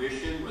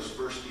Ordovician was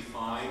first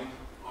defined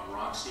on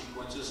rock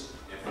sequences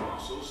and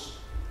fossils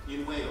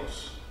in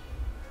Wales.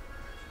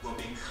 Well,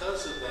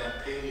 because of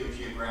that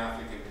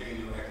paleogeographic and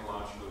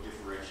paleoecological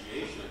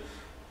differentiation,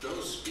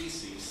 those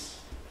species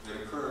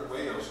that occur in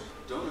Wales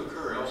don't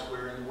occur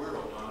elsewhere in the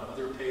world on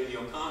other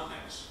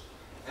paleocontinents.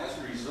 As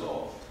a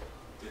result,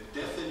 the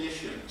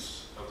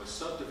definitions of the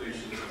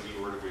subdivisions of the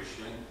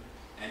Ordovician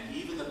and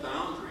even the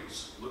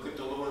boundaries, look at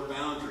the lower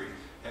boundary,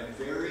 have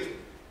varied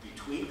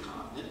between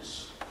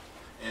continents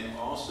and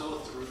also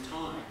through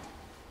time.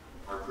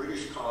 Our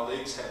British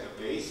colleagues had the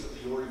base of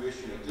the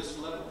Ordovician at this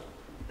level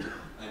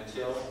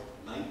until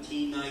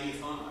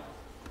 1995,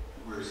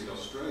 whereas the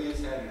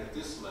Australians had it at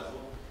this level.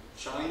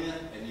 China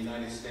and the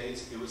United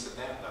States, it was at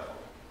that level.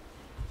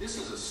 This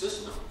is a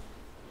system.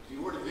 The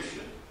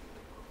Ordovician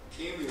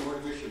came the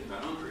Ordovician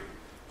boundary,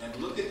 and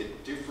look at the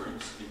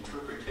different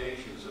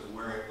interpretations of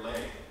where it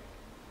lay.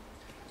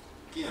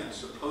 Again,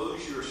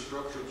 suppose you're a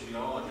structural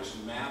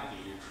geologist mapping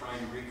and trying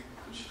to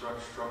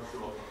reconstruct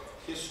structural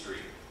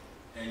history,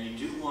 and you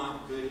do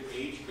want good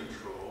age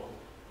control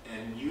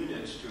and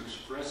units to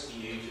express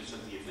the ages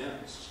of the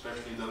events,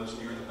 especially those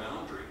near the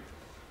boundary.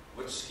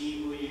 What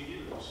scheme will you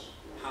use?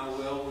 How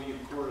well will you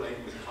correlate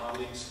with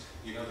colleagues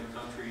in other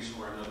countries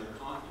or on other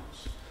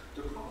continents?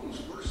 The problem's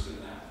worse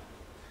than that.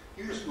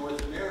 Here's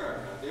North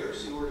America.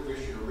 There's the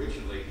Ordovician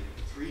originally,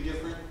 3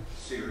 different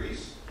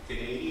series,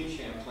 Canadian,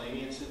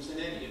 Champlainian,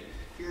 Cincinnatian.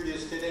 Here it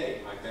is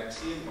today,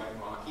 Ibexian, White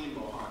Rocky, and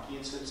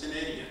Mohawkian,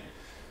 Cincinnatian.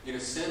 In a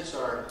sense,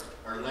 our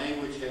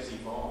language has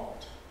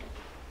evolved.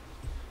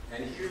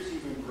 And here's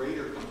even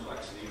greater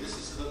complexity. This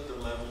is at the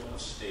level of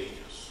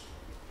stages.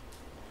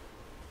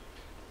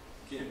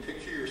 Again,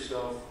 picture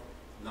yourself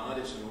not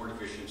as an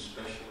Ordovician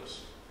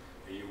specialist,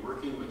 and you're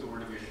working with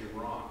Ordovician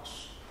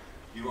rocks.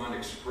 You want to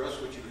express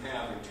what you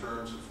have in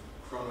terms of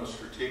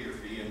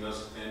chronostratigraphy and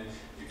thus then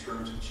in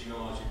terms of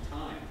geologic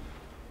time.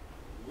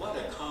 What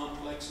a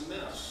complex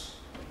mess.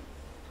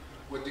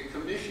 What the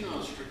Commission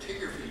on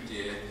Stratigraphy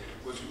did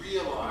was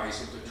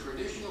realize that the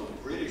traditional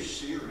British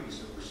series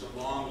that were so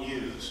long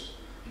used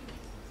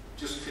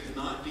just could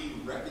not be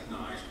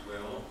recognized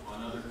well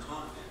on other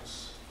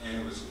continents.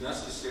 And it was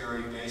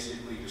necessary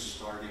basically to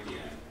start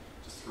again,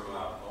 to throw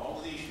out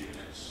all these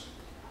units,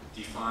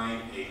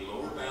 define a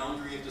lower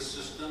boundary of the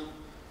system,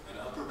 an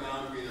upper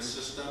boundary of the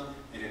system,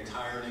 and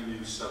entirely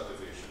new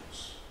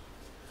subdivisions.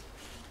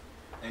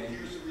 And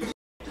here's the result.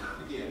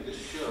 Again, this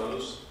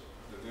shows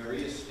the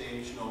various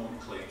stage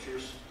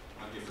nomenclatures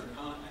on different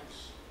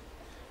continents.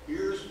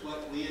 Here's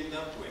what we end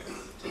up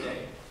with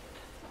today.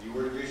 The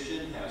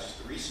Ordovician has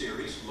 3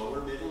 series,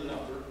 lower, middle, and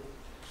upper,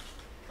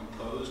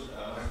 composed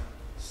of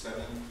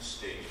 7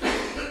 stages.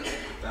 The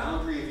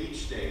boundary of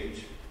each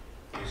stage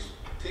is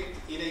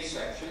picked in a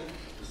section,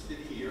 listed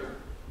here,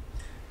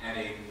 at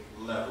a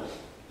level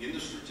in the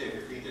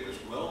stratigraphy that is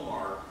well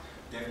marked,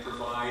 that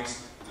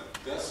provides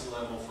the best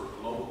level for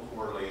global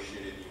correlation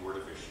in the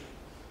Ordovician.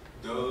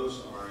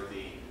 Those are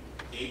the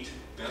 8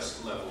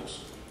 best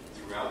levels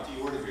throughout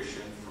the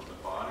Ordovician from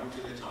the bottom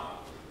to the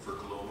top for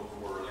global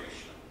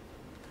correlation.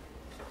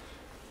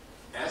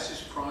 As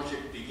this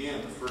project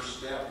began, the first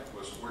step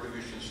was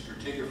Ordovician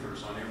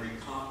stratigraphers on every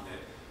continent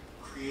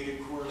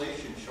created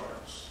correlation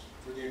charts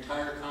for the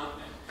entire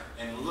continent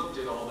and looked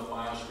at all the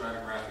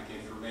biostratigraphic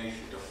information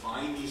to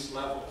find these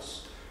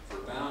levels for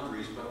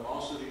boundaries, but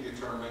also to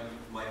determine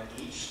what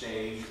each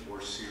stage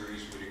or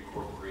series would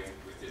incorporate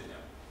within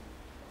them.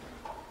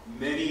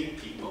 Many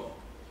people,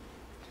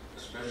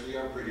 especially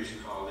our British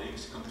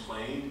colleagues,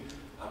 complained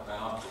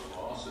about the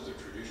loss of the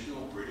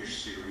traditional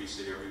British series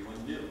that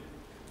everyone knew.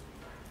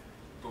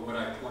 But what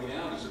I point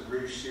out is the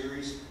British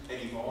series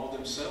had evolved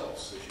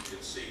themselves, as you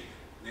can see.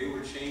 They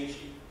were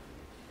changing.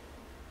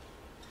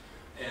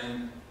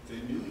 And the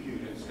new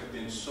units have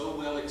been so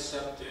well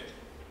accepted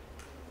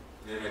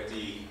that at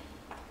the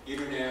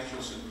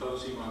International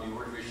Symposium on the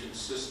Ordovician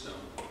System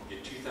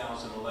in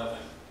 2011,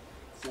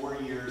 4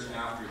 years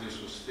after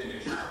this was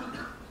finished,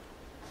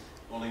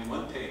 only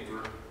one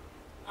paper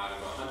out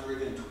of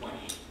 120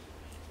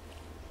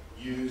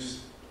 used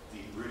the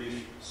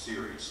British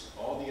series.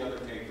 All the other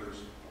papers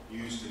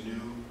used the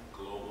new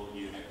global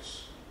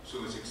units.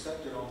 So it's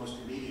accepted almost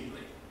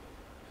immediately.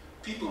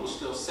 People will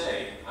still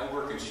say, I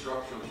work in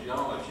structural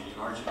geology in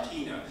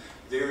Argentina.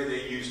 There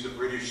they use the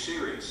British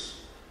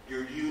series.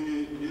 Your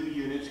new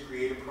units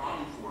create a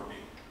problem for me.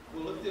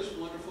 Well, look at this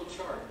wonderful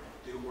chart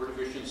the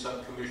Ordovician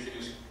Subcommission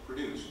has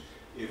produced.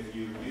 If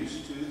you're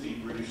used to the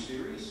British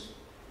series,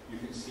 you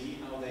can see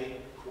how they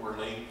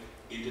correlate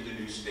into the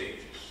new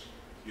stages.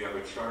 You have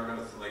a chart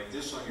like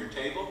this on your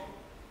table,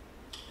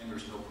 and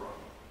there's no problem.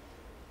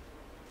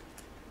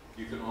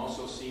 You can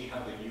also see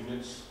how the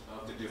units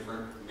of the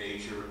different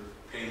major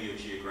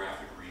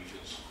paleogeographic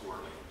regions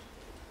correlate.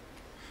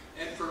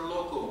 And for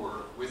local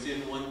work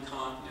within one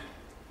continent,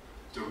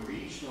 the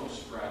regional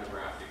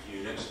stratigraphic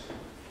units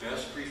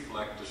best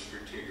reflect the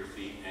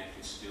stratigraphy and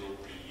can still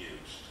be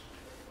used.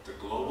 The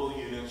global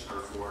units are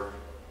for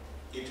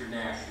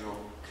international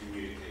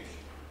communication.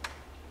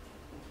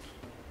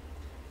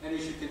 And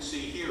as you can see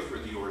here for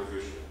the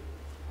Ordovician,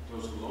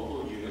 those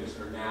global units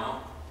are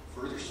now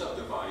further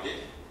subdivided,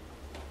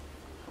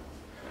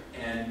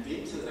 and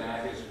into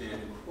that has been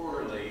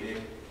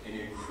correlated an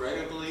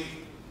incredibly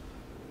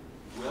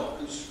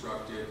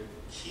well-constructed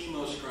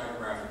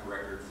chemostratigraphic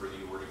record for the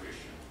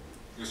Ordovician.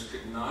 This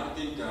could not have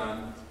been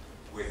done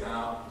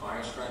without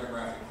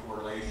biostratigraphic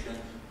correlation,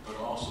 but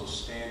also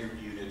standard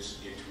units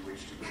into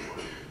which to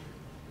correlate.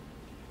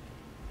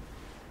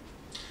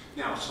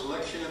 Now,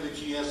 selection of a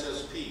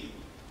GSSP.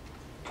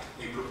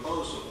 A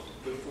proposal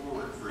put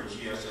forward for a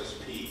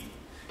GSSP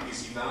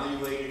is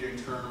evaluated in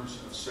terms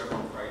of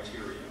several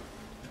criteria.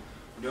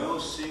 No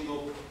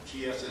single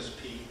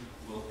GSSP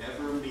will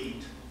ever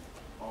meet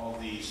all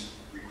these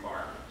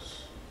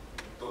requirements,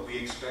 but we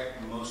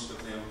expect most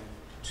of them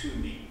to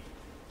meet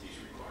these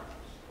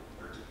requirements,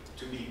 or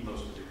to meet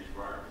most of the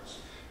requirements.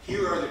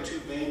 Here are the two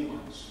main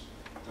ones.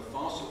 The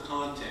fossil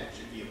content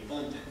should be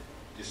abundant,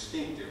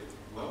 distinctive,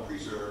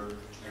 well-preserved,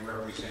 and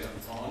represent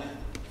fauna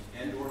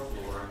and or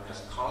flora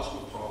as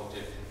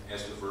cosmopolitan,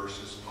 as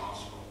diverse as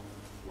possible.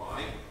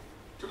 Why?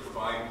 To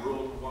provide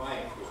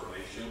worldwide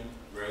correlation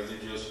rather than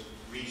just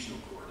regional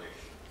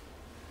correlation.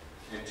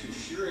 And to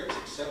ensure its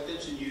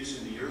acceptance and use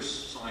in the Earth's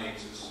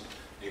sciences,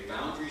 a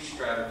boundary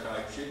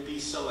stratotype should be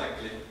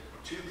selected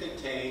to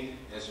contain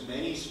as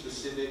many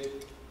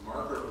specific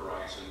marker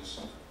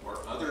horizons or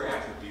other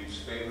attributes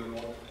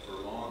favorable for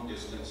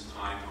long-distance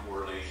time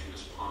correlation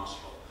as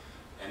possible.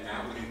 And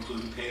that would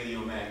include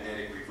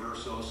paleomagnetic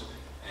reversals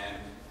and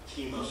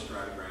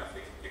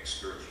chemostratigraphic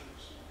excursions.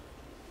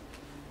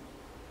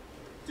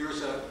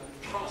 There's a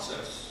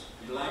process,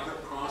 an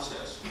elaborate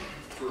process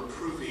for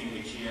approving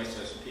a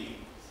GSSP.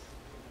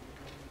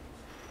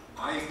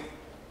 I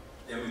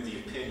am of the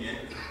opinion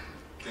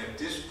that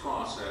this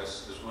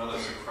process, as well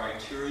as the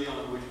criteria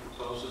on which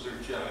proposals are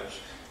judged,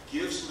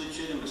 gives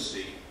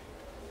legitimacy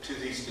to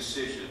these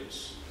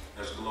decisions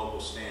as global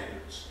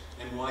standards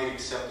and wide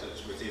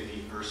acceptance within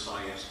the earth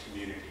science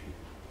community.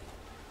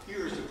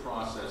 Here is the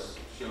process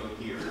shown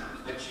here.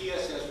 A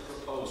GSS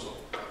proposal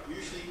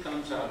usually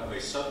comes out of a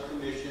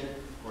subcommission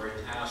or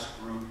a task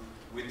group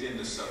within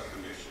the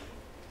subcommission.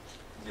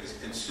 It has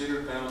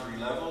considered boundary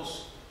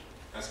levels,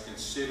 has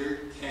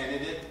considered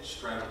candidate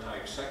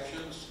stratotype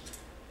sections,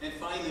 and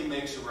finally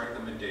makes a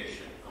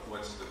recommendation of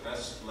what's the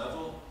best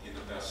level in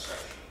the best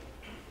section.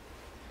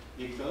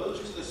 It goes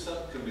to the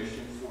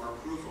subcommission for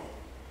approval.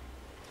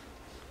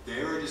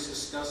 There it is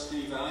discussed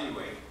and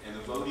evaluated, and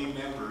the voting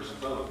members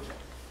vote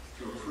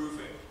to approve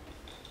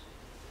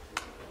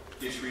it.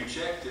 It's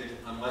rejected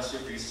unless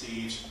it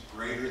receives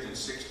greater than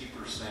 60%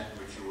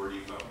 majority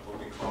vote, what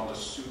we call a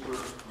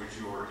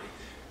supermajority.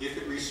 If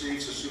it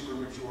receives a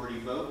supermajority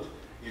vote,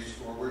 it's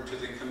forwarded to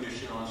the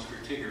Commission on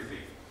Stratigraphy.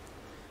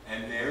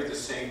 And there the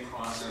same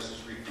process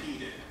is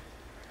repeated.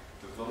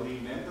 The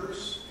voting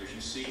members, as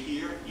you see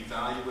here,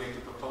 evaluate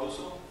the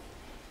proposal,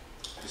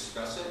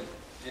 discuss it,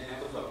 and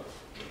have a vote.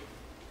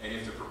 And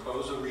if the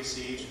proposal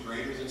receives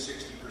greater than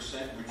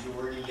 60%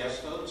 majority yes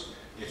votes,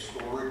 it's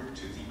forwarded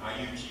to the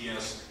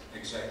IUGS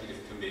Executive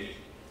Committee.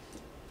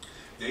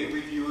 They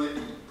review it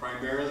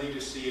primarily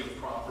to see if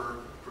proper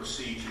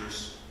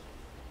procedures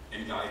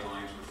and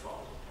guidelines were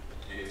followed.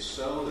 And if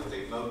so, if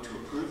they vote to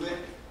approve it,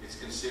 it's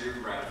considered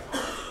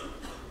ratified.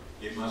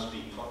 It must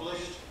be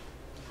published,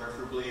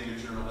 preferably in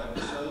the journal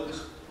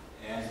episodes,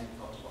 and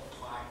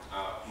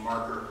a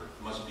marker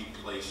must be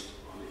placed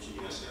on the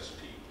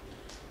GSSP.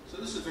 So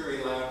this is a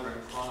very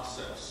elaborate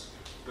process,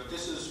 but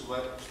this is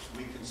what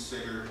we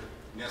consider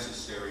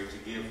necessary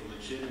to give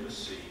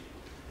legitimacy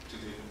to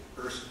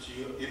the first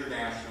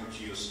international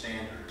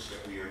geostandards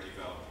that we are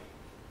developing.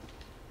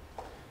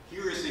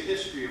 Here is the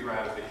history of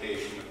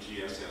ratification of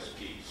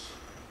GSSPs.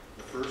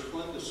 The first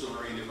one, the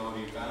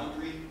Silurian-Devonian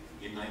boundary,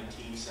 in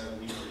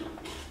 1972.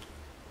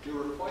 There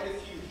were quite a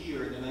few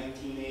here in the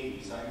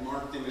 1980s. I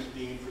marked them as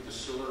being for the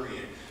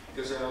Silurian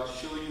because I'll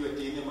show you at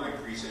the end of my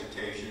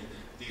presentation,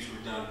 these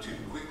were done too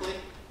quickly.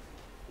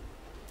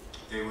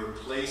 They were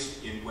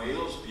placed in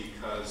Wales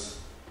because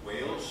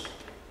Wales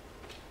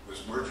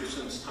was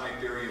Murchison's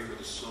type area for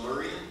the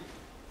Silurian,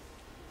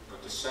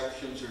 but the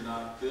sections are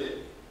not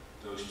good.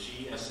 Those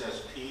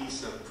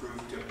GSSPs have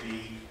proved to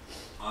be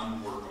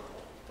unworkable,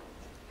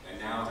 and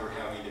now they're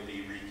having to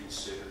be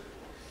reconsidered.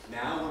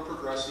 Now we're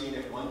progressing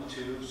at 1,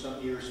 2,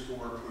 some years 4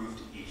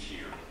 approved each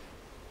year.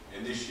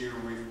 And this year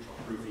we're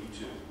approving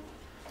 2.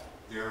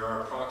 There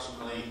are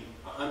approximately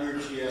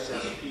 100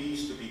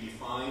 GSSPs to be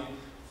defined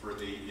for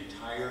the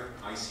entire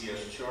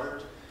ICS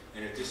chart,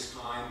 and at this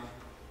time,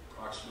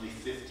 approximately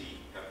 50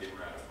 have been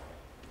ratified.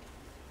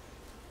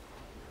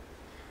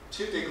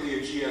 Typically,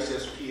 a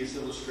GSSP is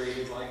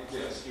illustrated like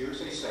this.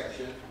 Here's a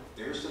section,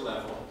 there's the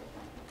level.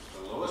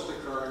 The lowest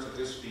occurrence of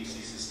this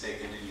species is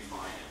taken to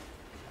define it.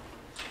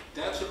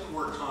 That's a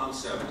core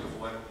concept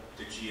of what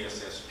the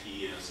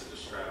GSSP is in the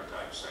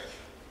stratotype section.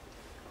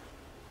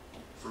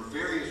 For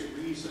various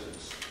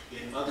reasons,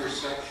 in other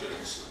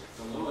sections,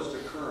 the lowest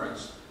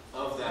occurrence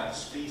of that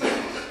species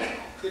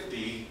could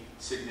be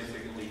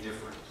significantly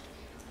different.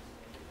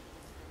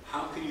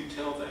 How can you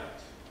tell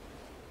that?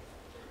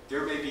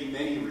 There may be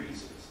many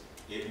reasons.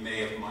 It may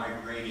have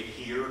migrated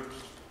here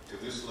to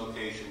this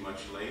location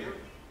much later.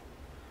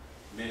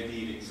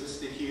 Maybe it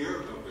existed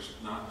here but was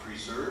not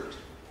preserved.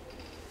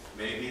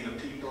 Maybe the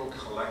people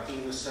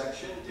collecting the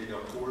section did a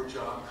poor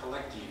job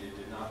collecting it,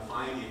 did not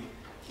find it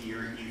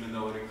here even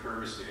though it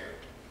occurs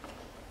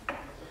there.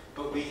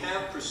 But we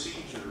have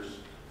procedures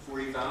for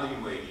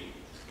evaluating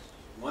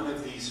one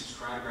of these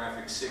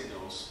stratigraphic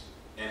signals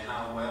and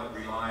how well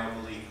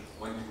reliably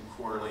one can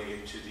correlate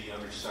it to the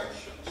other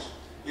sections.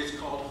 It's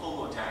called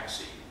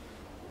homotaxy,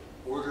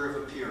 order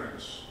of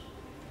appearance.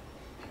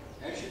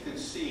 As you can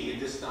see in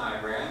this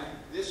diagram,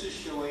 this is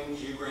showing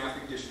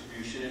geographic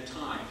distribution in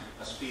time.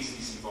 A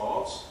species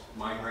evolves,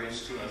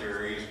 migrates to other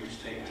areas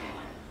which take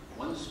time,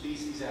 one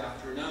species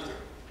after another.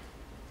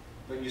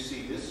 But you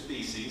see this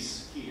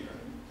species here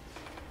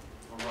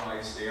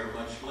arrives there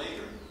much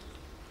later.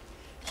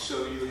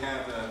 So you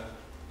have an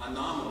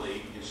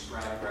anomaly in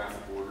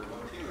stratigraphic order of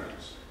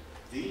appearance.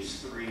 These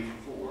 3,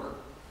 4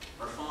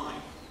 are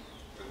fine,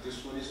 but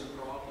this one is a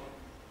problem.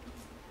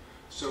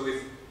 So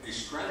if a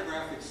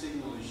stratigraphic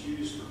signal is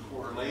used for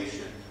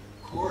correlation,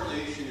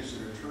 correlation is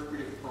an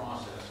interpretive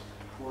process,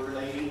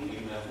 correlating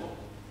a level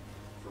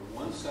from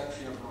one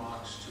section of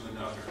rocks to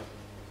another.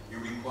 It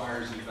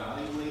requires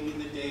evaluating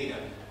the data,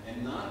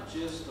 and not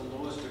just the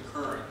lowest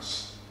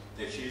occurrence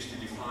that's used to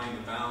define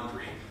the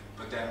boundary,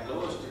 but that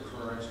lowest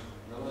occurrence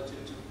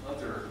relative to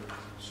other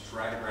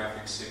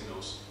stratigraphic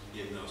signals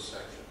in those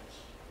sections.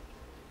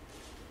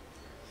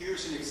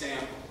 Here's an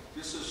example.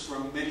 This is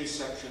from many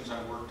sections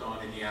I worked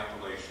on in the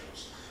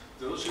Appalachians.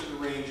 Those are the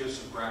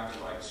ranges of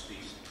graptolite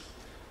species.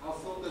 I'll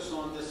focus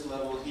on this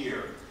level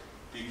here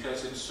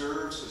because it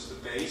serves as the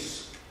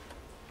base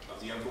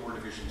of the Upper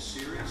Ordovician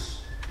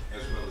series,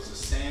 as well as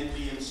the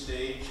Sandvian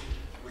stage,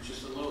 which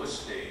is the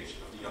lowest stage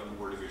of the Upper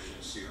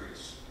Ordovician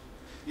series.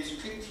 It's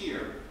picked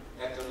here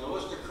at the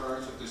lowest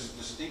occurrence of this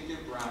distinctive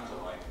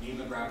graptolite,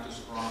 Nemograptus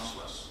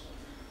grosselis.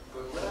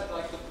 But what I'd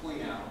like to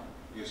point out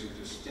is a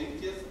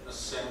distinctive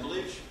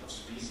assemblage of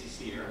species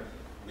here,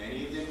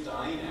 many of them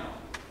dying out.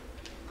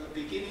 But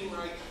beginning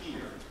right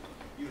here,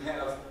 you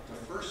have the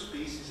first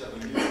species of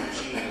a new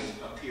genus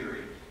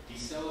appearing,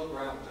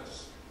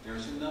 Decellograptus.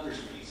 There's another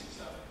species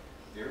of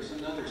it. There's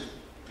another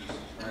species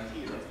right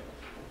here,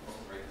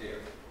 right there.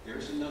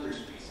 There's another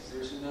species.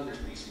 There's another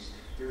species.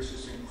 There's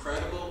this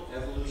incredible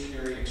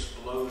evolutionary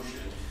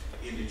explosion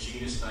in the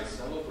genus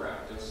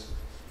Decellograptus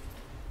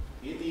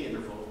in the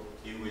interval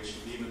in which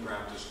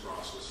Nemograptus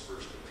grosselis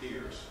first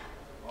appears.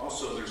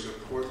 Also, there's a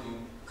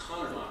Portland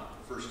Connerlot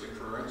first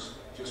occurrence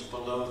just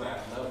below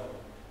that level.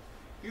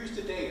 Here's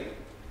the data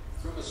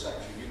from a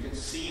section. You can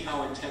see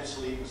how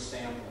intensely it was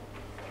sampled.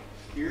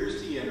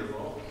 Here's the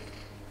interval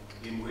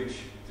in which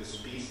the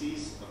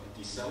species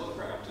of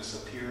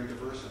Decellograptus appear and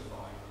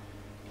diversify.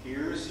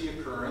 Here's the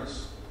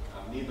occurrence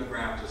of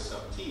Nemograptus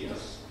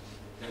subtius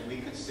that we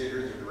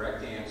consider the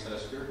direct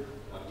ancestor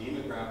of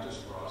Nemograptus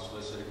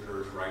grosselis that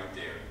occurs right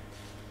there.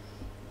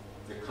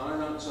 The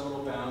Connerlot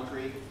zonal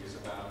boundary is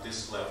about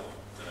this level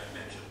that I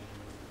mentioned.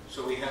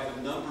 So we have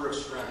a number of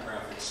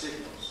stratigraphic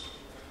signals.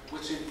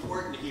 what's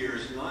important here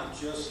is not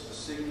just the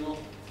signal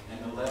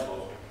and the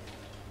level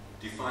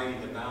defining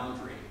the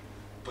boundary,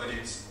 but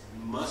it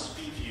must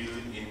be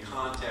viewed in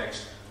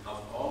context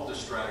of all the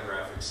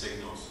stratigraphic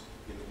signals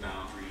in the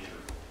boundary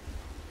interval.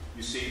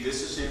 You see,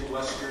 this is in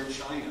western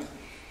China.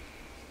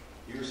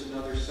 Here's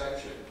another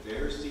section.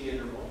 There's the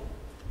interval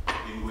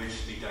in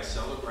which the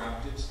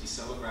Dicelograptis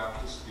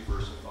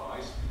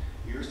diversifies.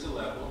 Here's the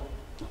level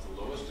of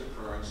the lowest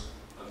occurrence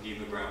of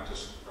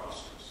Demograptis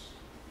rostris.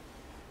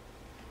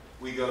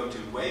 We go to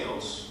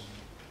Wales,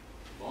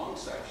 long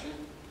section.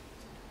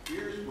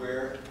 Here's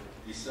where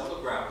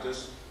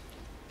Dicelograptis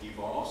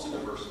evolves and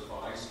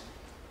diversifies.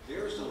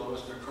 There's the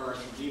lowest occurrence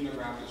of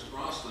Demograptis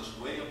rostris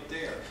way up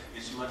there.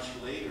 It's much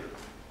later.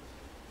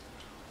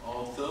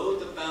 Although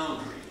the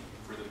boundary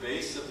for the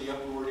base of the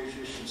upper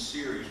ordovician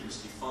series was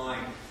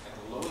defined at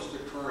the lowest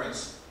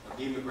occurrence of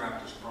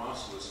Demograptis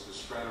rostris, the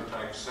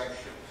stratotype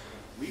section,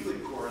 we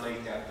would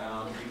correlate that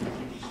boundary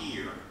to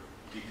here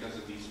because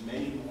of these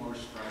many more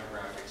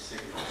stratigraphic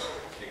signals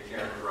that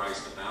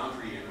characterize the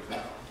boundary interval.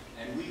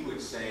 And we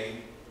would say,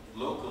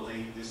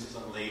 locally, this is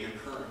a late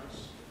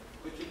occurrence.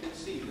 But you can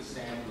see the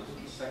sample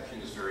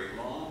section is very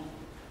long.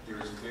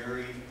 There's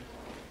very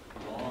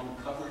long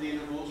covered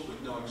intervals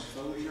with no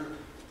exposure.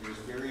 There's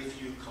very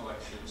few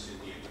collections in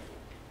the interval.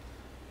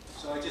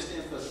 So I just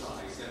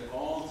emphasize that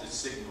all the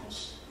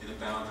signals in the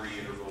boundary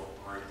interval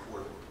are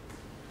important.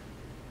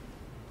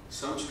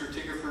 Some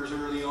stratigraphers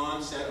early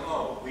on said,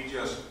 oh, we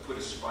just put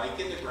a spike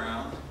in the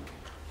ground,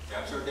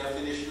 that's our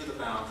definition of the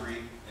boundary,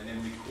 and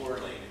then we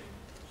correlate it.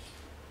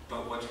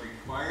 But what's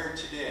required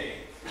today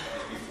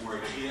is before a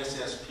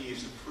GSSP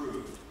is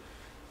approved,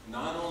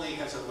 not only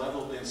has a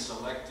level been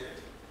selected,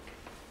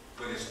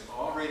 but it's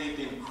already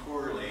been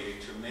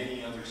correlated to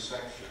many other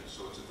sections,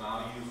 so its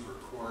value for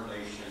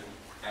correlation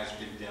has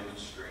been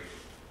demonstrated.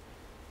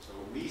 So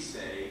what we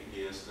say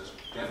is, does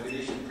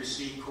definition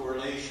precede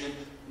correlation?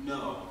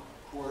 No.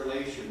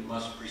 Correlation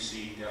must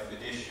precede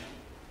definition.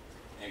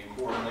 And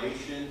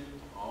correlation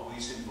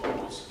always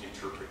involves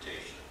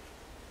interpretation.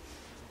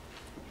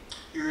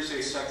 Here's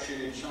a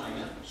section in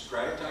China,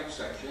 stratotype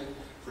section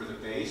for the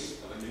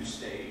base of a new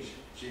stage,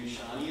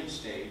 Jinshanian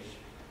stage,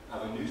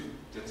 of a new,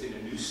 that's in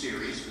a new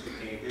series for the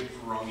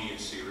Cambrian-Ferongian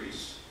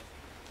series.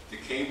 The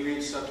Cambrian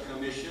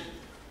subcommission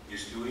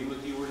is doing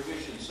what the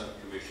Ordovician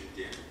subcommission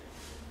did,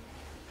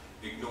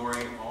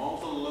 ignoring all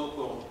the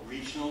local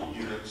regional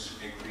units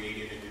and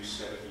creating a new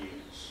set of units.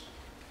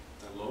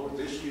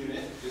 This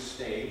unit, this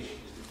stage,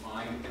 is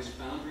defined at this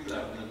boundary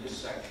level in this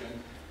section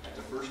at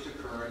the first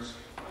occurrence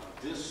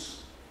of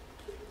this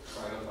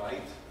trilobite.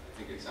 I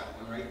think it's that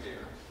one right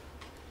there.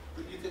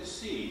 But you can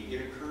see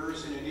it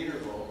occurs in an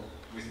interval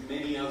with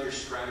many other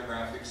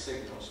stratigraphic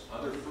signals,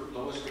 other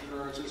lowest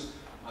occurrences,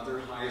 other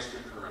highest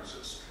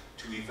occurrences,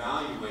 to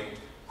evaluate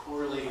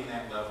correlating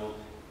that level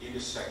into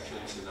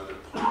sections in other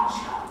points.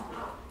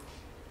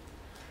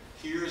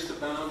 Here's the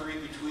boundary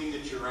between the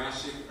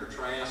Jurassic, or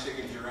Triassic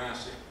and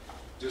Jurassic.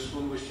 This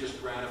one was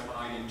just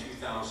ratified in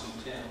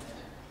 2010.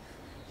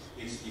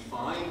 It's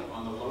defined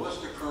on the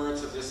lowest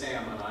occurrence of this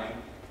ammonite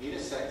in a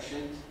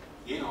section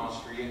in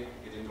Austria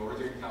in the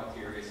northern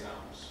calcareous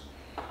Alps.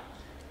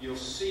 You'll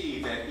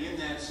see that in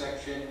that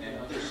section and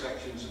other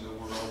sections in the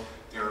world,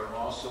 there are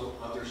also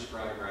other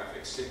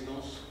stratigraphic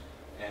signals,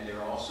 and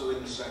there also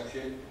in the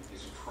section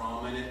is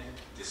prominent,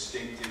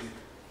 distinctive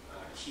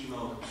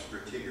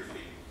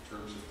chemostratigraphy in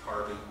terms of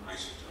carbon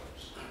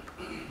isotopes.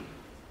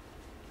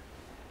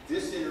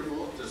 This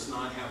interval does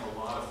not have a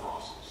lot of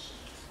fossils,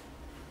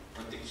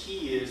 but the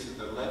key is that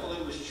the level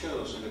it was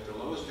chosen at the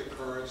lowest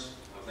occurrence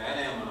of that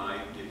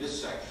ammonite in this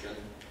section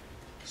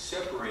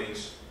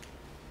separates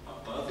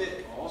above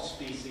it all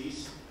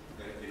species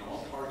that in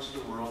all parts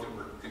of the world that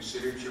were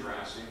considered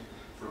Jurassic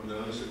from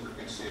those that were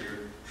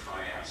considered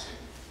Triassic.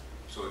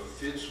 So it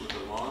fits with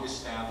the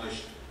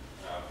long-established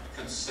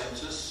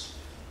consensus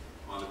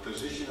on the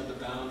position of the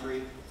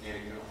boundary, and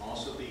it can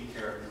also be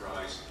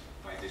characterized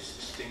by this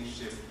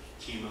distinctive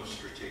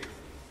chemostratigraphy.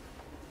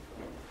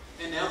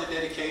 And now the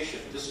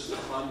dedication. This is the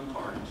fun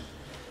part.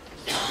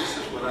 This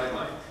is what I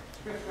like.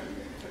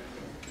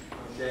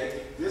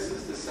 Okay, this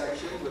is the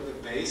section with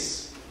the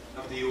base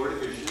of the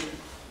Ordovician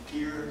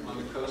here on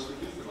the coast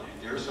of Newfoundland.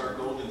 There's our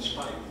golden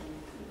spike.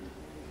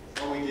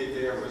 All we did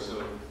there was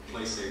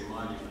place a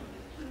monument.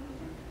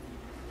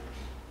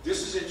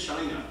 This is in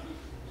China.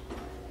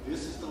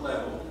 This is the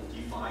level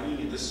defining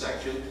in this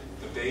section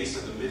the base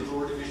of the middle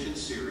Ordovician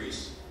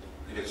series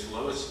and its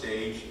lowest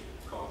stage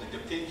called the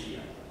Dipingian.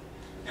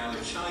 Now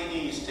the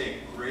Chinese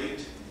take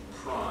great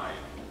pride,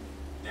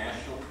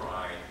 national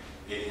pride,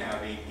 in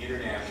having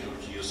international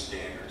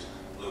geostandards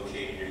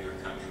located in their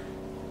country.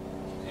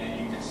 And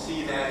you can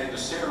see that in the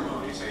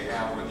ceremonies they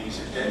have when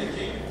these are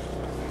dedicated.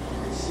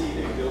 You can see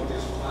they built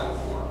this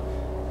platform.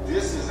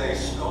 This is a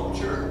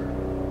sculpture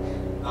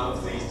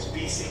of the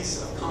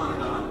species of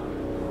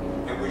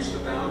Conodon at which the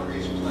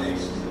boundary is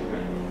placed.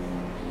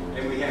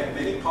 And we had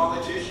many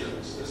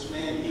politicians, this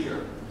man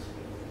here,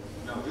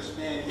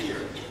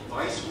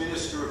 Vice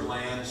Minister of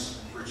Lands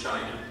for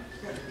China.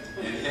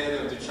 and head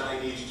of the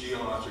Chinese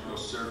Geological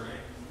Survey.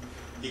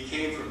 He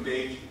came from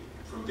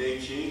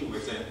Beijing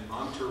with an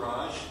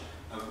entourage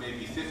of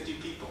maybe 50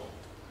 people.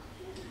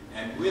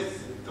 And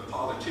with the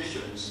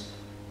politicians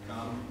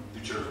come the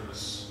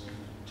journalists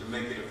to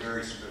make it a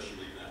very special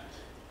event.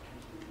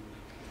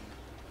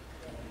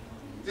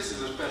 This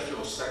is a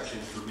special section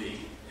for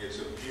me. It's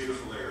a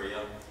beautiful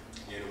area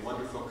in a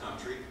wonderful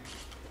country.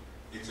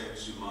 It's at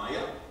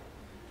Zumaya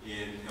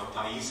in El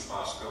País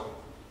Vasco,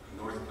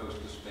 the north coast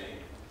of Spain.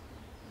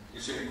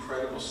 It's an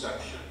incredible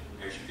section,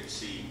 as you can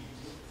see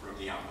from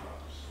the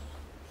outcrops.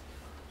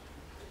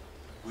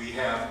 We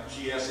have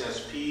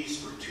GSSPs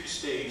for 2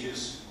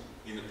 stages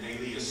in the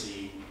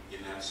Paleocene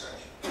in that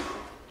section.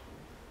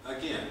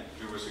 Again,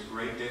 there was a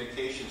great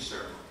dedication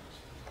ceremony.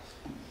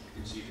 You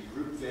can see the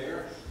group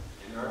there,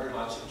 and there are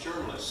lots of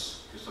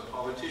journalists, because the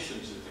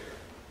politicians are there.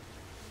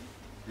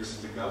 This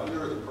is the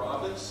governor of the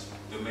province,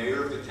 the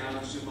mayor of the town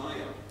of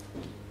Zumaya,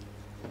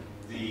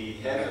 the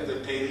head of the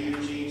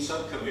Paleogene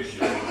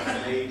subcommission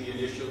who made the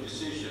initial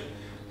decision,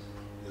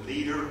 the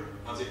leader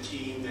of the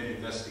team that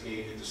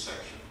investigated the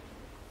section,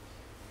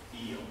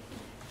 Eel.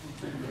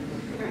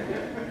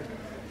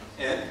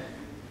 And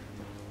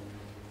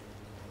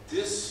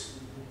this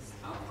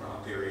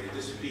outcrop area,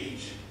 this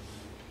beach,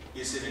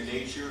 is in a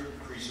nature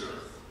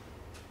preserve,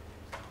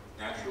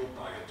 natural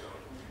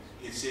biotope.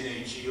 It's in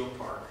a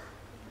geopark.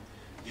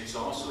 It's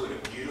also at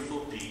a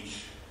beautiful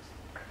beach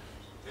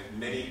that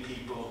many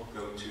people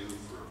go to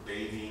for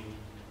bathing,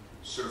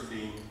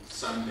 surfing,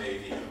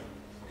 sunbathing,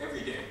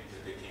 every day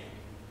that they can.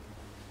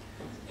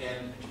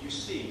 And you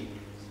see,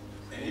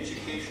 an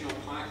educational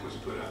plaque was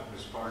put up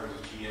as part of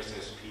the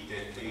GSSP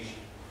dedication.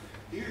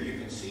 Here you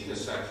can see the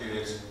section.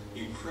 It's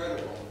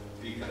incredible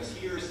because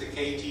here's the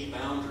KT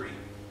boundary,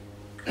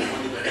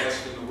 one of the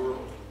best in the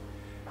world.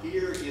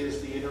 Here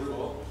is the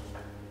interval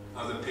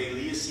of the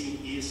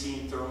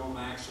Paleocene-Eocene thermal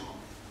maximum,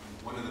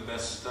 one of the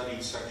best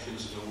studied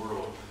sections in the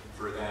world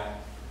for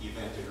that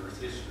event in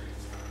Earth history.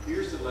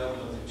 Here's the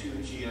level of the 2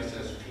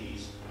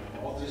 GSSPs.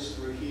 All this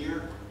through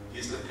here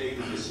is the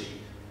Paleocene,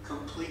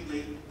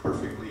 completely,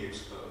 perfectly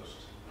exposed.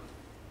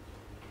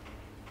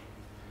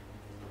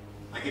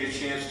 I get a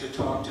chance to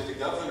talk to the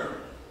governor.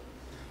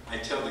 I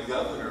tell the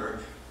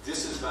governor,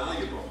 this is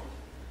valuable.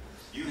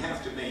 You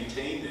have to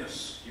maintain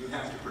this. You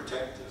have to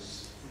protect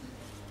this.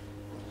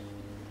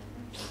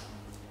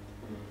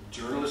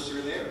 Journalists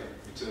are there.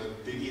 It's a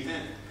big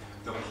event.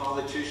 The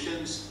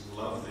politicians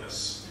love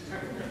this.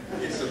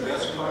 It's the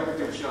best part of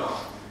their job,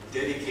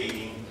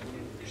 dedicating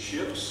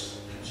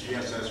ships,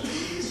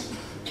 GSSPs,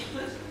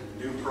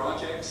 new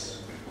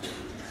projects.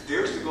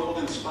 There's the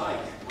golden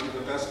spike, one of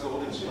the best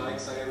golden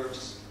spikes I ever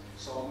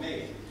saw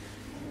made.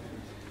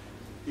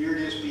 Here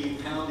it is being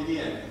pounded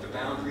in at the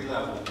boundary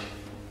level.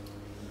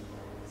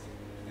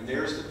 And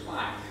there's the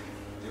plaque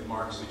that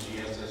marks the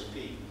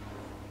GSSP.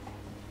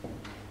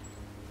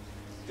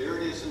 There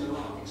it is in the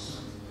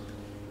rocks.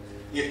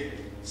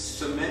 It's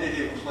cemented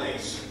in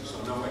place,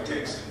 so no one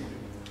takes it.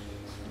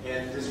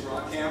 And this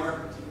rock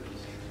hammer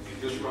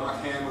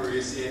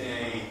is in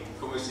a,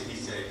 como se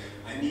dice,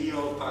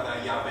 anillo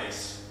para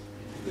llaves.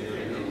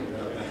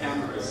 The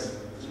hammer is.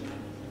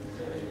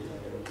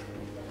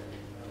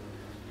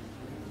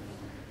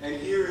 And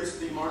here is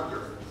the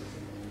marker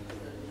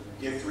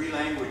in 3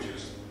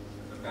 languages,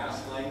 the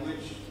Basque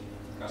language,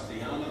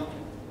 Castellano,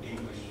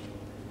 English,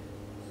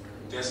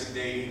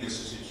 designating this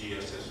as a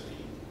GSSP.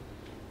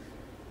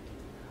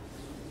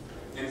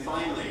 And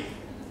finally,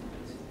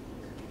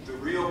 the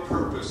real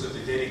purpose of the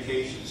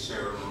dedication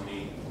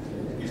ceremony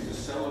is to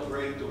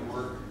celebrate the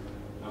work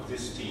of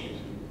this team.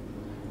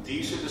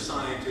 These are the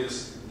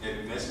scientists that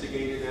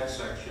investigated that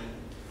section,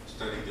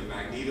 studied the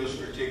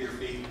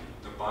magnetostratigraphy,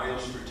 the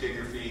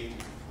biostratigraphy,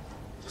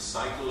 the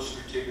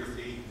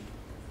cyclostratigraphy.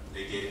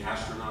 They did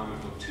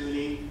astronomical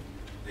tuning.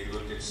 They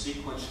looked at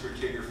sequence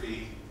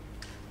stratigraphy.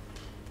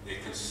 They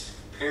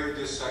compared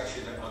this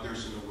section to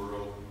others in the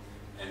world,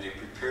 and they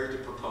prepared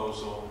the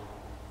proposal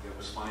that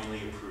was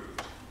finally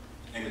approved.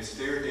 And it's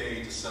their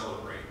day to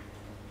celebrate.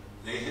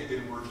 They had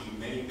been working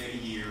many, many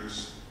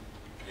years,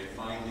 and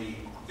finally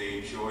they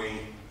enjoy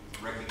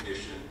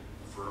recognition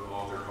for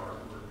all their hard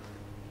work.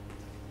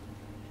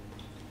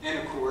 And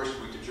of course,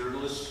 with the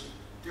journalists,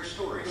 their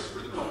stories for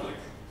the public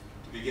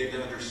to begin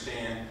to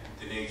understand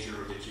the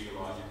nature of the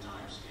geologic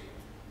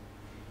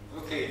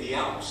timescale. Okay, the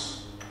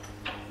Alps.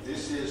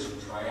 This is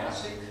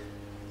Triassic,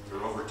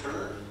 they're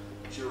overturned,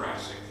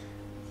 Jurassic.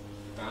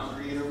 The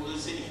boundary interval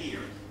is in here.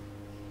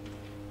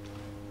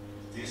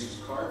 This is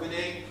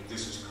carbonate,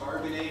 this is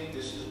carbonate,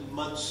 this is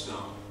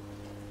mudstone.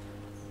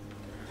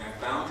 That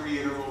boundary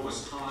interval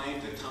was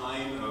timed the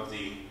time of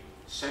the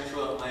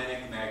Central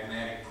Atlantic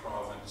Magmatic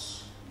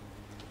Province,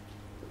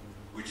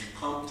 which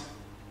pumped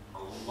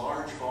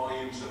large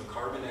volumes of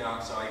carbon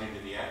dioxide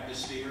into the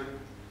atmosphere,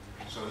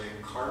 so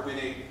that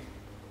carbonate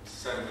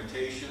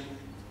sedimentation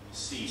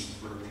ceased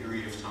for a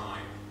period of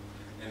time.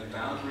 And the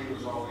boundary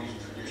was always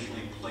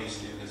traditionally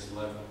placed in this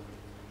level.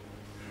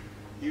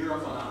 Here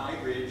up on a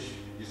high ridge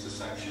is the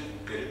section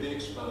that had been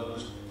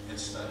exposed and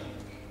studied.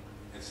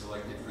 and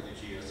selected for the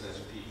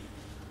GSSP.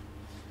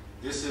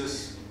 This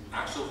is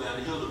Axel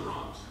van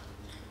Hildebrand,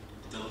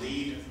 the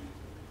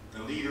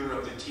leader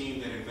of the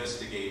team that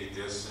investigated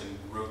this and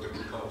wrote the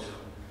proposal,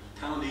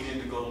 pounding in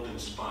the golden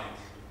spike.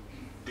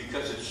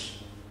 Because it's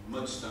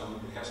mudstone,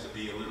 it has to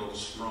be a little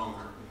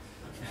stronger.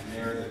 And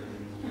there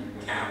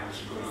the cap is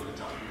put on the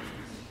top.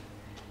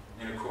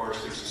 And of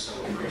course, there's a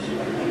celebration.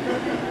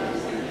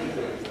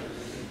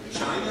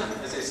 China,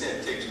 as I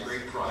said, takes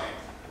great pride.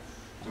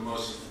 The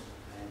most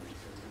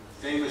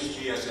famous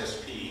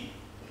GSSP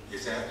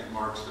is that it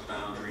marks the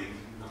boundary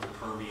of the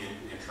Permian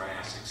and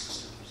Triassic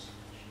systems.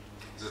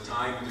 It's a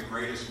time of the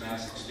greatest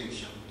mass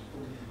extinction.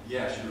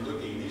 Yes, you're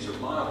looking, these are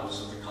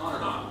models of the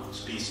Conodon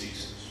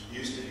species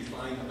used to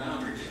define the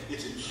boundary.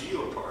 It's a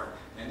geopark,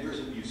 and there's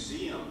a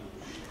museum.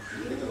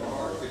 Look at the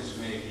art that's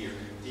made here.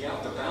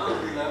 The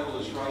boundary level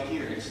is right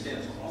here. It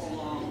extends all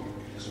along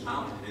this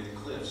mountain and the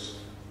cliffs.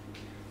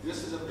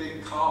 This is a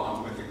big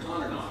column with the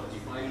Conodon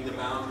defining the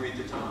boundary at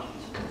the top.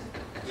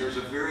 There's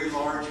a very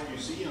large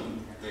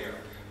museum there.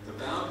 The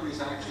boundary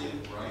is actually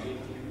right in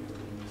here.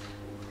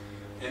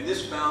 And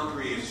this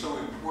boundary is so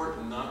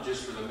important not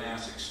just for the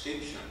mass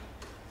extinction,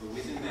 but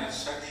within that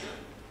section,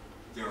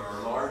 there are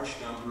a large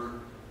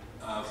number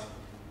of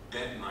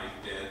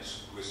bentonite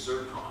beds with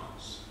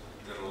zircons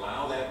that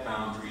allow that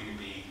boundary to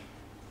be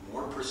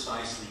more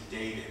precisely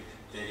dated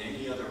than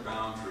any other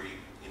boundary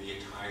in the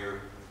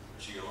entire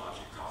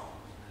geologic column.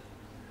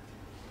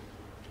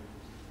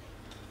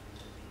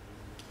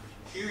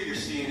 Here you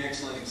see an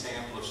excellent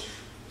example of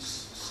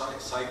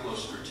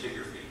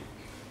cyclostratigraphy,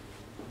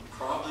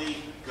 probably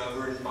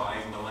governed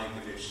by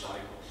Milankovitch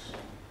cycles.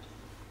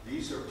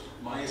 These are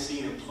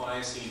Miocene and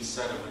Pliocene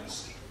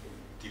sediments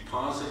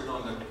deposited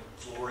on the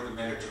floor of the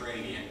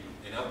Mediterranean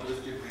and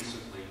uplifted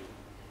recently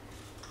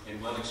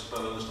and well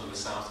exposed on the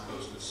south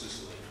coast of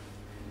Sicily.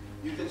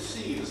 You can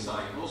see the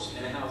cycles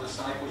and how the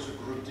cycles are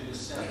grouped into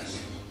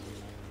sets.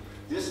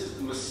 This is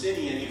the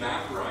Messinian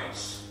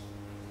evaporites,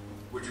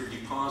 which were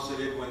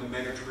deposited when the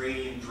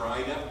Mediterranean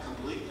dried up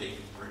completely,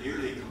 or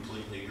nearly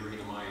completely, during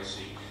the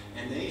Miocene.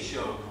 And they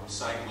show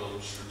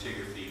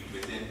cyclostratigraphy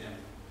within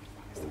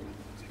them.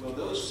 Well,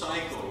 those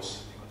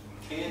cycles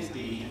can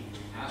be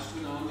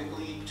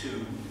astronomically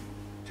tuned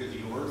to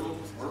the orbital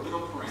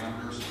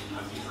parameters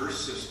of the Earth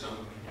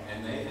system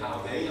and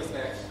how they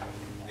affect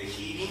the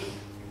heating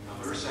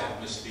of Earth's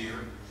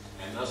atmosphere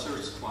and thus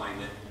Earth's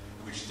climate,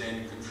 which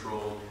then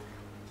control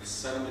the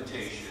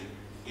sedimentation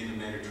in the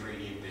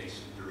Mediterranean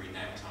basin during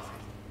that time.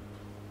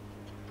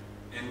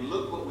 And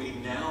look what we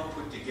now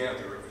put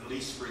together, at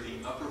least for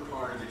the upper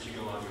part of the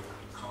geological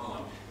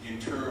column, in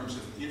terms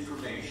of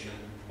information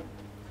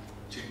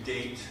to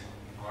date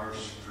our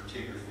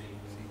stratigraphy.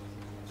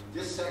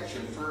 This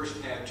section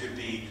first had to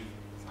be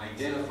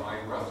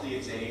identified roughly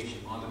its age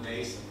on the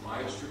base of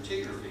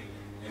biostratigraphy.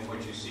 And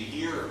what you see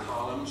here are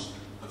columns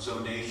of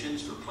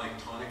zonations for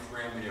planktonic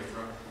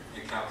foraminifera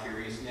and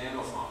calcareous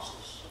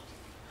nanofossils.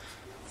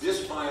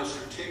 This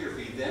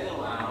biostratigraphy then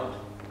allowed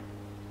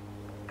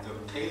the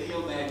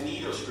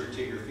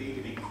paleomagnetostratigraphy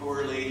to be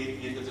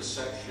correlated into the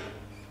section.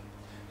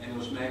 And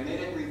those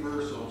magnetic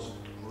reversals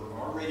were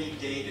already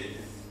dated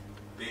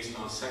based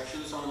on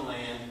sections on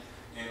land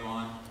and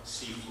on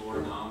seafloor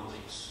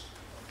anomalies.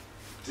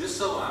 This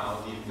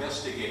allowed the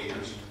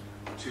investigators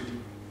to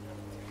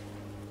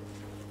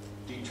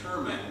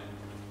determine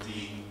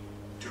the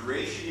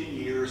duration in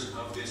years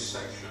of this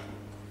section.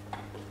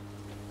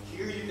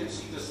 Here you can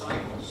see the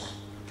cycles,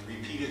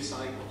 repeated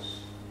cycles.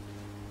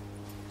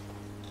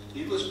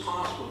 It was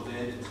possible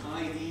then to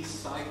tie these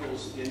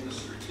cycles in the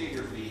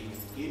stratigraphy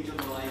into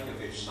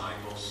Milankovitch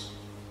cycles,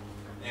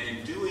 and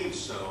in doing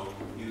so,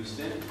 it was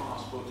then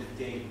possible to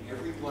date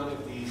every one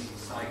of these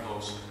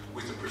cycles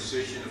with a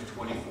precision of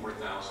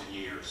 24,000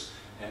 years.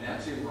 And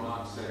that's in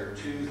rocks that are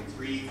 2,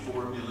 3,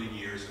 4 million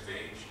years of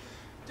age.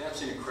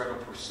 That's an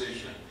incredible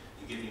precision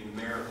in giving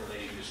numerical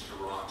ages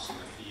to rocks in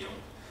the field.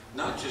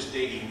 Not just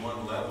dating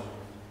one level,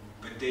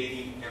 but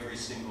dating every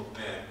single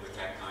bed with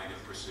that kind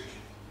of precision.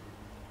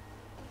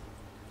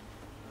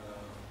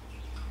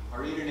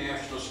 Our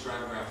international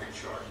stratigraphic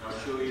chart. I'll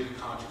show you the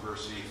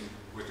controversy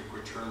with the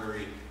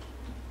Quaternary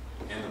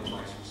and the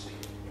Pleistocene.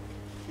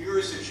 Here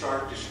is a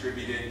chart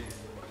distributed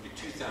in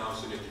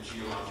 2000 at the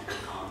Geological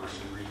Congress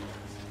in Rio.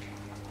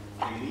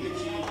 The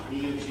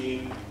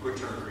Neogene,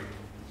 Quaternary.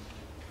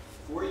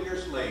 4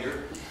 years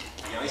later,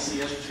 the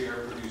ICS chair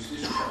produced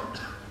this chart.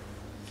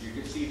 You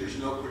can see there's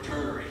no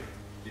Quaternary.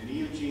 The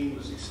Neogene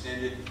was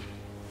extended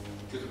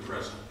to the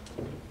present.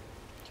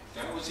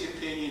 That was the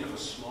opinion of a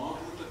small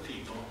group of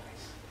people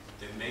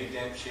that made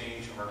that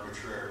change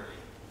arbitrarily.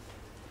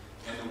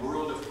 And the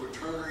world of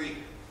Quaternary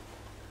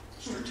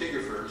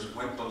stratigraphers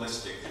went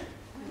ballistic.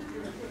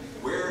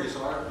 Where is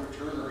our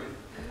Quaternary?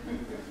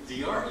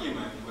 The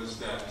argument was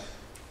that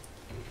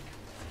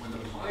when the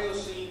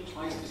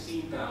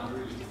Pliocene-Pleistocene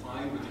boundary was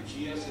defined with the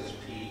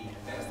GSSP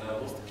at that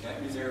level,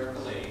 that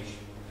numerical age,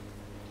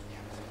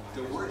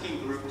 the working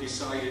group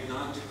decided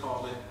not to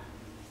call it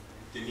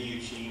the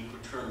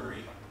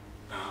Neogene-Quaternary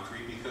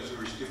boundary because there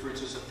was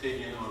differences of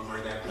opinion on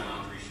where that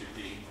boundary should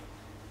be.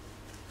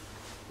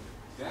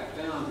 That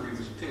boundary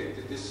was picked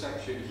at this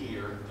section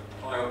here,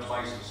 the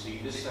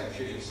Pleistocene, this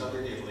section in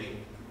southern Italy,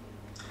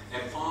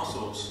 and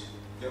fossils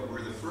that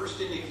were the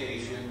first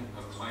indication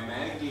of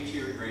climatic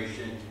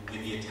deterioration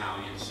in the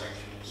Italian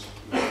sections.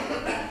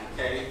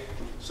 Okay?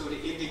 So to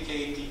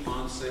indicate the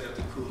onset of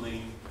the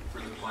cooling for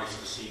the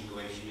Pleistocene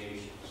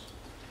glaciations.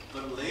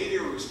 But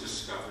later it was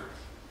discovered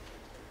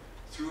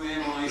through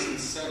analyzing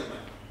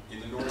sediment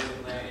in the North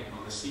Atlantic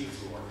on the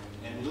seafloor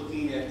and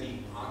looking at the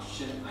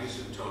oxygen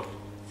isotope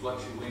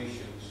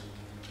fluctuations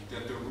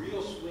that the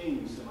real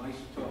swings in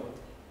isotope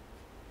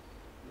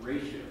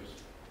ratios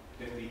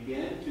that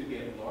began to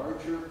get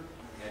larger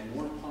and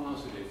more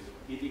positive,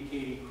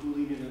 indicating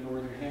cooling in the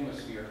northern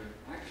hemisphere,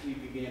 actually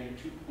began in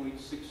 2.6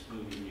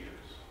 million years.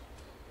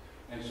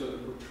 And so the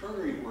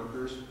Quaternary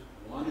workers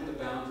wanted the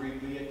boundary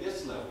to be at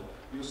this level.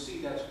 You'll see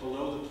that's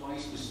below the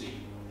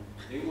Pleistocene.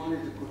 They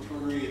wanted the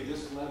Quaternary at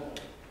this level,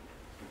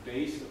 the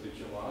base of the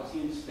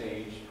Gelasian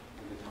stage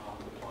and the top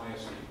of the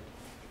Pliocene.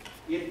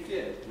 It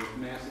fit with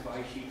massive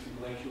ice sheets and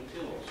glacial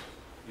tills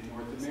in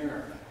North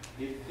America.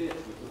 It fit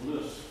with the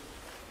loess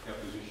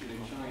deposition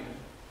in China.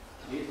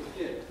 It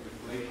fit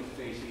with glacial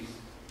facies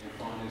and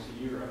faunas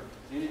in Europe.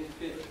 And it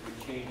fit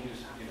with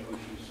changes in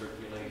ocean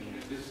circulation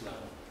at this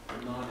level,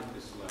 but not at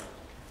this level.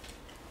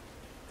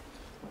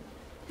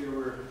 There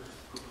were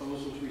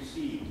proposals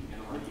received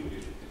and argued,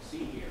 as you can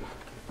see here,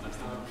 on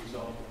how to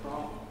resolve the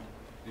problem.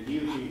 The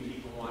Neogene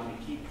people wanted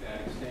to keep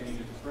that extending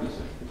to the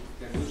present,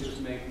 that we'll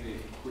just make the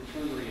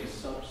Quaternary a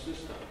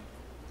subsystem.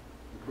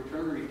 The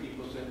Quaternary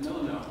people said,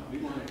 no, we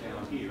want it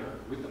down here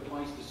with the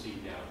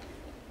Pleistocene down here.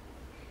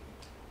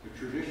 The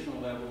traditional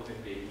level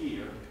had been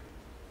here,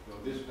 though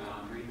this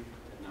boundary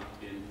had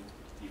not been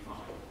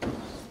defined.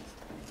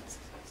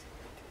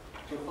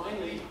 So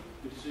finally,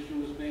 the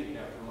decision was made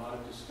after a lot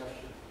of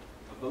discussion.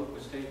 A vote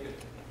was taken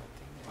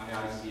by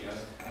ICS,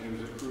 and it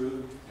was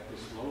approved at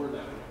this lower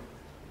level,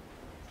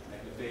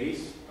 at the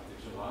base of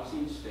the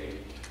Gelasian stage.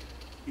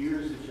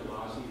 Here's the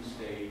Gelasian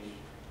stage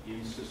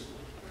in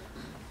Sicily.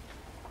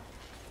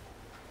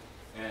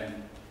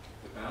 And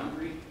the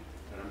boundary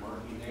that I'm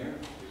marking there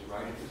is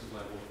right at this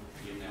level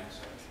in that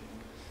section.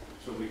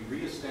 So we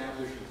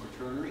reestablished the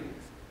Quaternary.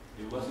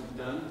 It wasn't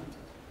done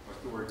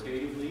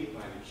authoritatively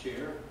by the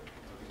chair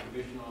of the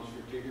Commission on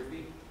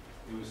Stratigraphy.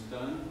 It was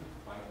done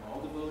by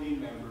all the voting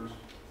members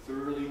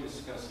thoroughly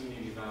discussing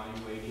and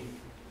evaluating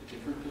the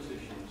different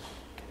positions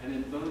and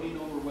then voting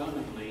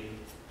overwhelmingly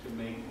to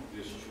make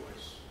this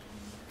choice.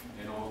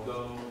 And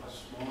although a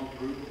small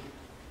group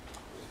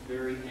was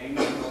very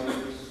angry by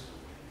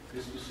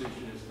this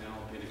decision has now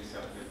been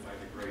accepted by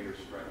the greater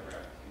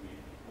stratigraphic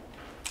community.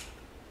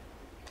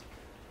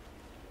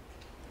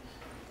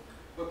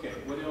 Okay,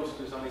 what else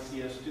does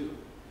ICS do?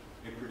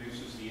 It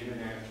produces the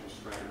International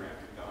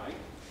Stratigraphic Guide,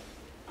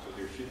 so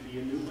there should be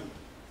a new one.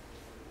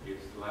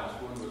 The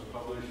last one was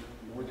published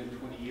more than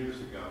 20 years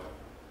ago.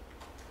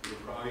 It'll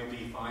probably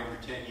be 5 or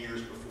 10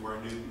 years before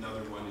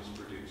another one is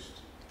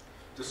produced.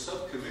 The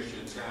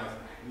subcommissions have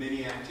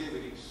many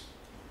activities,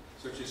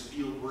 such as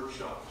field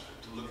workshops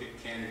to look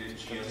at candidate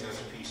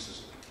GSSP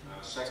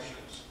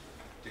sections,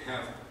 to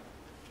have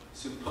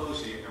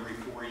symposia every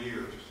 4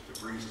 years that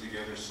brings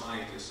together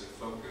scientists that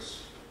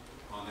focus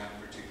on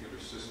that particular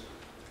system.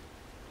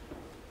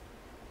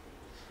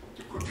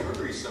 The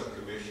Quaternary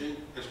Subcommission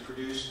has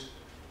produced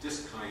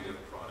this kind of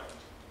product,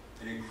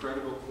 an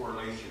incredible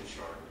correlation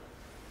chart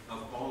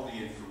of all the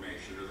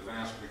information, or the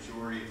vast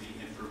majority of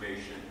the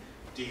information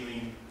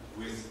dealing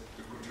with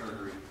the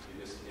Quaternary in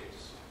this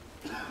case.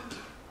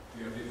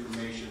 We have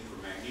information for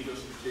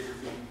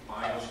magnetostratigraphy,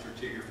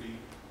 biostratigraphy,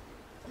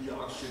 the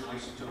oxygen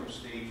isotope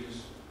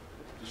stages,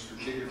 the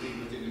stratigraphy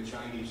within the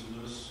Chinese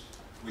loess,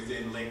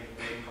 within lake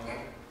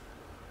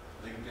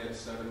bed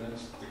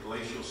sediments, the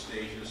glacial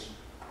stages,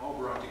 all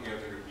brought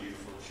together in a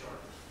beautiful chart.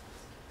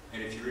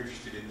 And if you're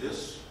interested in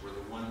this, or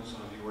the ones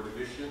on the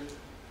Ordovician,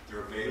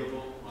 they're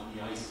available on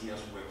the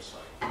ICS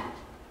website.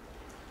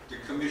 The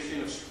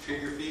Commission of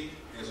Stratigraphy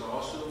has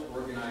also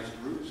organized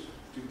groups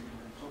to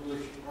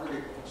publish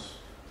articles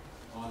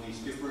on these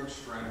different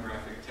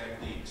stratigraphic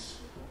techniques.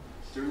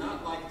 They're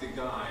not like the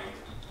guide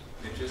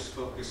that just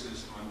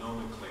focuses on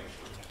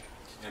nomenclature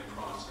and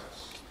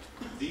process.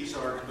 These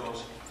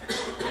articles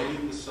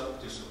explain the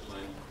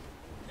subdiscipline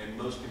and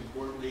most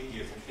importantly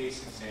give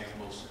case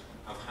examples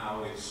of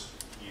how it's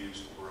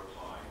used or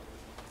applied.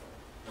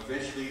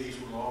 Eventually these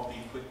will all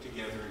be put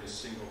together in a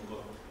single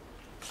book.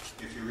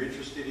 If you're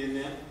interested in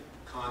them,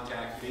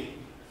 contact me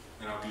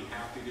and I'll be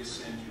happy to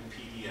send you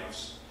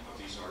PDFs of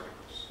these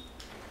articles.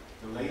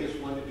 The latest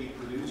one to be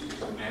produced is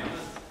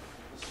Mammoth,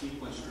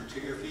 Sequence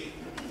Stratigraphy.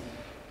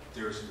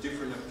 There's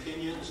different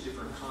opinions,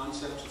 different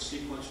concepts of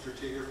sequence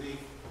stratigraphy,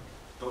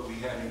 but we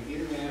had an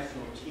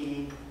international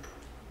team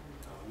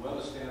of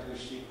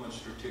well-established sequence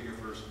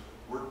stratigraphers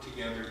work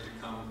together to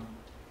come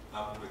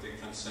up with a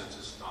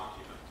consensus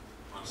document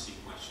on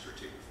sequence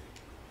stratigraphy.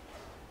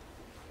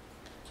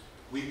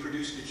 We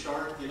produced a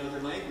chart in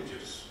other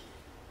languages,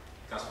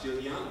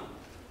 Castellano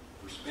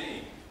for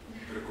Spain,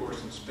 but of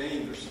course in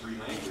Spain there's 3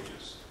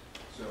 languages.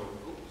 So,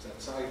 oops,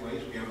 that's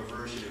sideways. We have a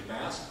version in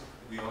Basque.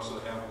 We also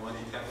have one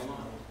in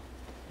Catalan.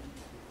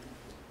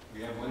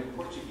 We have one in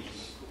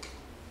Portuguese.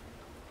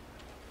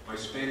 My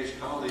Spanish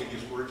colleague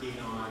is working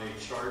on a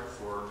chart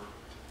for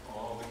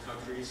all the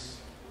countries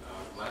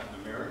of Latin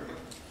America.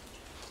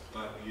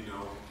 But, you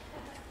know,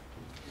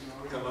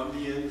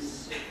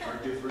 Colombians are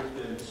different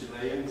than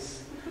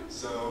Chileans,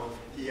 so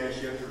he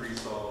has yet to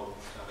resolve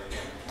how they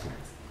handle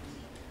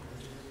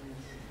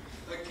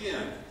it.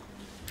 Again,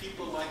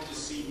 people like to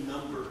see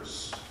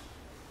numbers,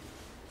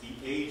 the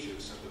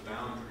ages of the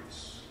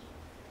boundaries.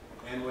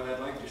 And what I'd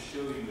like to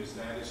show you is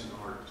that is an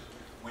art.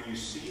 When you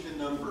see the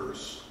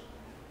numbers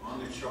on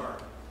the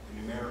chart,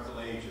 the numerical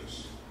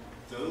ages,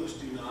 those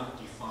do not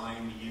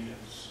define the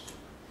units.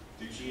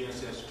 The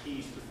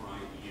GSSPs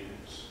define the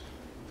units.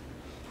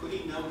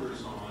 Putting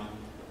numbers on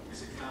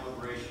is a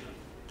calibration.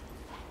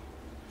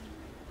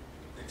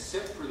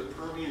 Except for the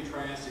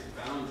Permian-Triassic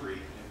boundary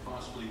and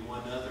possibly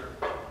one other,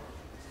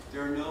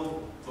 there are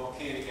no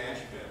volcanic ash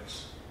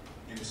beds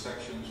in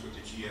sections with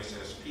the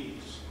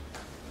GSSPs.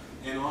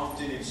 And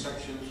often in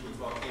sections with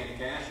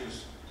volcanic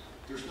ashes,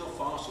 there's no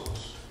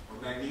fossils or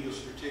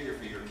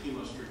magnetostratigraphy or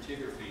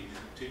chemostratigraphy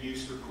to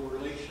use for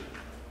correlation.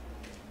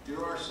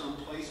 There are some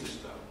places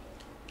though.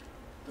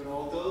 But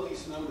although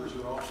these numbers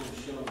are often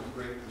shown with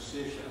great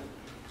precision,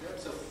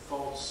 that's a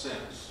false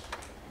sense.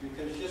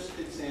 Because just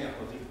an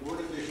example, the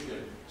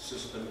Ordovician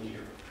system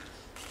here,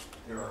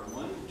 there are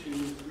 1, 2,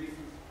 3,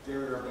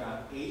 there are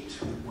about 8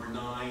 or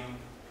 9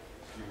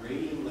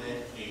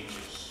 uranium-lead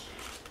ages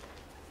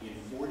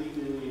in 40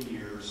 million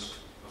years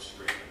of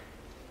strata.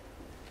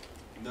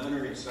 None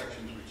are in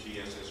sections with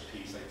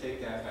GSSPs. I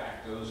take that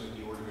back. Those are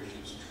the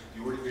Ordovicians.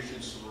 The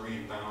Ordovician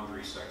Silurian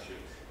boundary section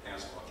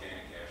has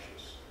volcanic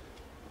ashes.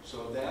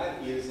 So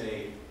that is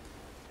a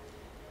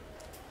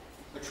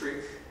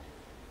trick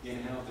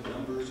in how the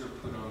numbers are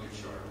put on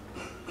the chart.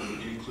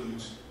 It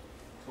includes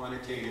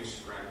quantitative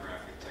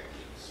stratigraphic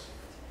techniques.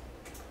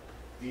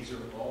 These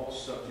are all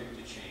subject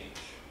to change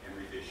and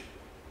revision.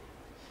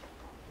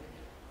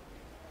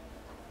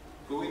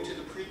 Going to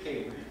the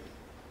Precambrian.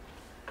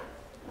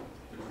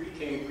 The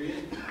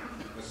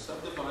Precambrian was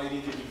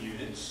subdivided into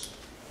units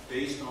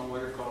based on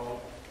what are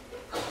called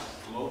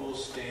global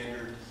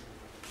standard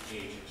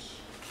ages,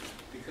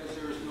 because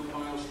there is no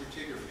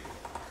biostratigraphy.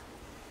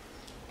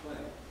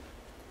 But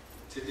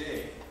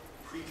today,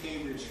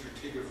 Precambrian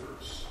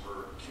stratigraphers,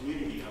 or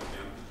community of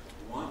them,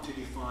 want to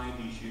define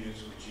these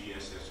units with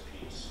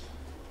GSSPs.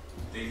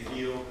 They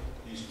feel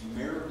these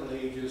numerical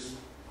ages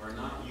are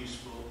not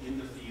useful in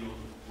the field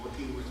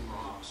working with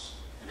rocks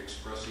and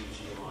expressing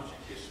geologic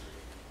history.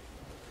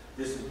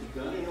 This has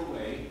begun in a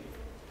way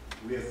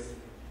with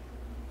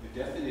the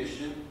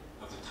definition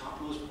of the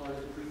topmost part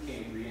of the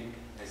Precambrian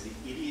as the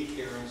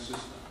Ediacaran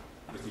system,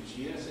 with the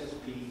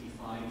GSSP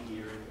defined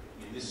here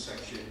in this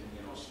section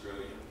in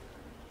Australia.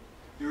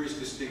 There is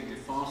distinctive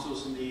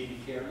fossils in the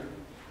Ediacaran,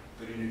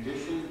 but in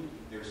addition,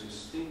 there's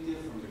distinctive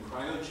from the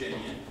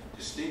Cryogenian,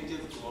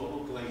 distinctive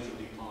global glacial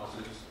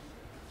deposits,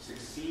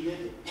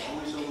 succeeded,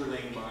 always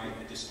overlain by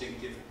a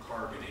distinctive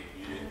carbonate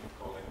unit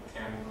called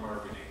a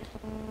carbonate,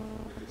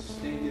 with a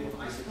distinctive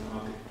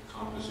isotopic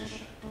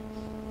composition.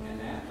 And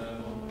that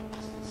level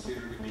is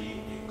considered to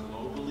be a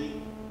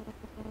globally,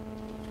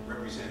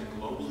 represent a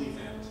global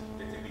event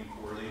that can be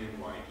correlated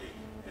widely,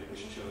 and it was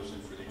chosen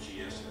for the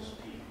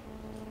GSSP.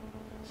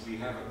 We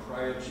have a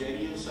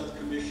Cryogenian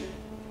subcommission.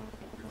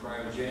 The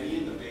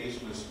Cryogenian, the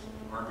base was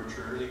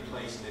arbitrarily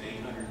placed at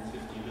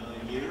 850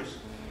 million years,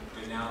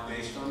 but now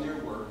based on their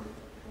work,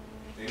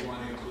 they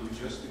want to include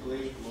just the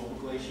global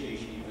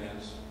glaciation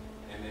events,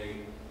 and they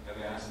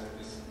have asked that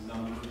this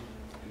number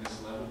and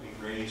this level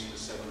be raised to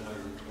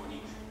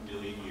 720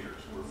 million years.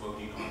 We're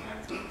voting on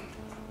that.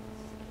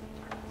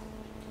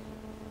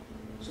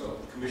 So,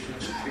 the Commission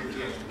of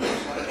Security has a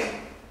website.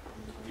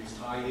 It's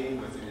tied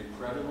in with an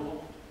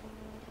incredible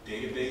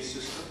database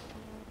system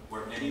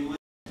where anyone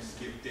can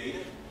give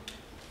data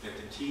that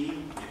the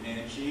team in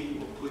Nanjing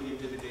will put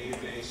into the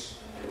database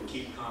and will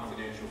keep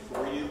confidential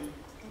for you,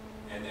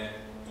 and that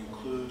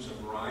includes a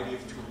variety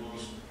of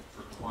tools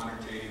for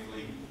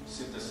quantitatively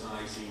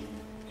synthesizing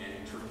and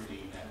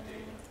interpreting that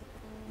data.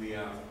 We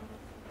have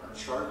our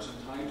charts and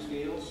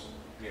timescales.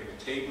 We have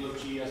a table of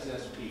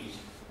GSSPs.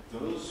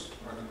 Those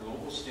are the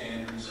global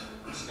standards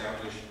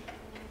established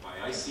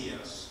by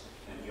ICS,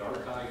 and the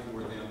archive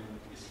for them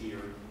is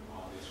here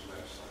on this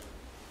website.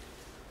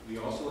 We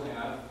also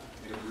have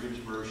an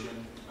abridged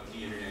version of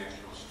the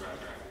International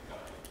Stratigraphic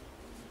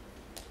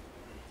Guide.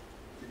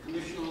 The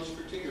Commission on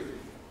Stratigraphy.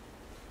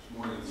 There's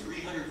more than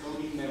 300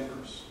 voting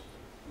members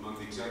among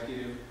the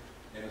executive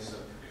and the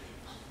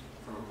subcommissions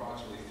from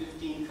approximately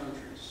 15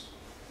 countries.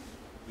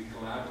 We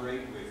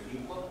collaborate with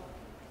INCWA,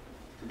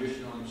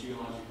 Commission on the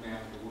Geologic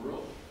Map of the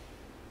World.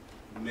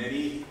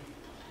 Many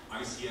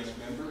ICS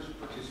members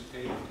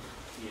participate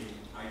in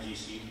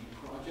IGC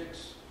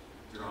projects.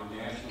 They're on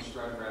national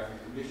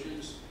stratigraphic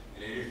commissions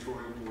and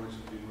editorial boards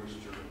of numerous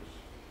journals.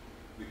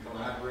 We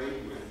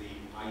collaborate with the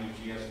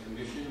IUGS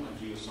Commission on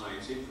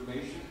Geoscience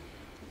Information,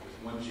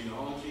 with One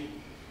Geology,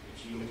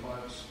 the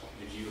geoparks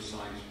and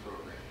geoscience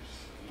programs,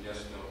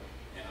 UNESCO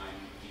and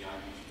the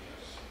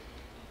IUGS.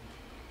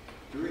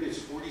 During its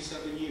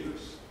 47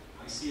 years,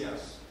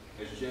 ICS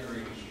has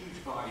generated a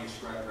huge body of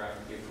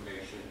stratigraphic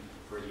information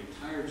for the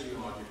entire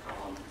geologic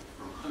column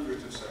from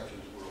hundreds of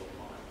sections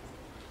worldwide.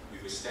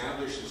 We've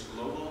established this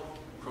global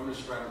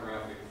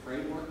chronostratigraphic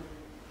framework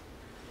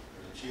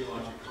for the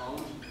geologic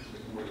column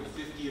with more than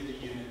 50 of the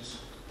units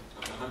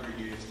of the 100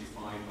 units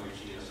defined by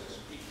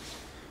GSSPs.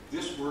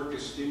 This work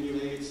has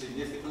stimulated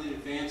significant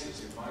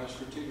advances in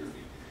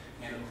biostratigraphy,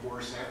 and of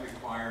course that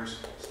requires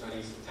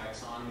studies of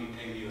taxonomy,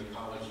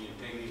 paleoecology, and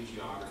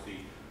paleogeography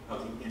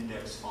of the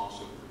indexed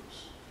fossil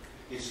groups.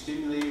 It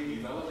stimulated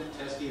development,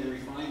 testing, and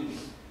refinement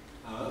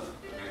of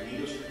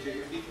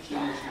magnetostratigraphy,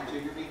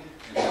 chemostratigraphy,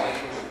 and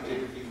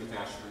spectrostratigraphy with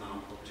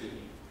astronomical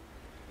tubing.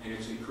 And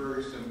it's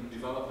encouraged the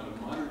development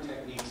of modern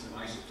techniques in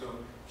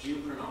isotope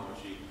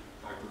geochronology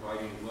by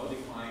providing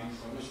well-defined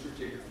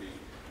chronostratigraphy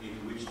into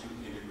which to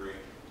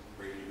integrate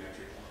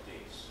radiometric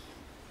dates.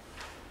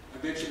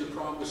 I mentioned the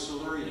problem with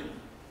Silurian.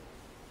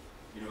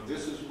 You know,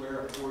 this is where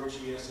a poor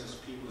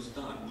GSSP was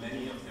done,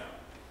 many of them.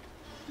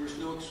 There's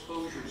no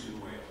exposures in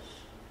Wales.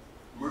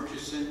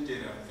 Murchison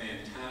did a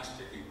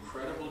fantastic,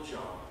 incredible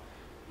job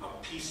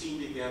of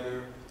piecing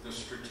together the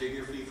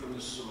stratigraphy from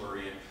the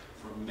Silurian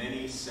from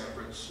many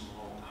separate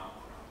small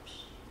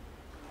outcrops.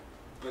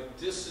 But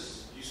this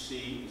is, you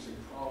see, is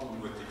a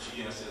problem with the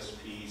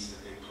GSSPs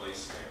that they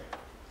placed there.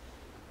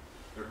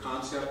 Their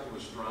concept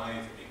was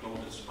drive a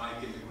golden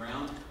spike in the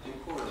ground and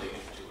correlate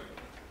it to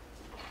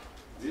it.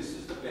 This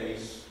is the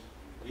base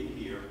in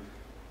here,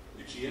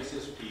 the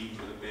GSSP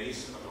to the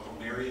base of the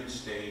Homerian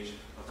stage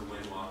of the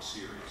Wenlock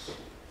series.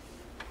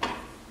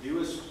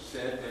 Lewis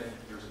said that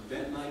there's a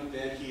bentonite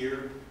bed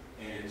here,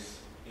 and it's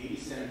 80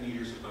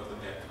 centimeters above the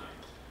bentonite.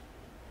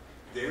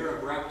 There,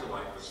 a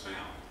graptolite was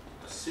found,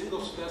 a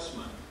single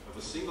specimen of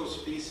a single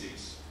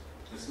species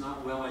that's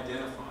not well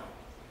identified.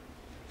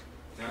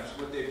 That's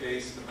what they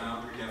based the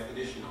boundary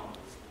definition on,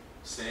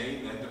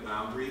 saying that the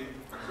boundary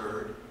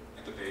occurred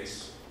at the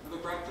base of the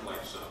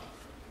graptolite zone.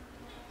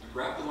 The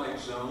graptolite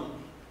zone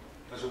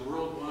has a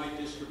worldwide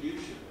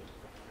distribution,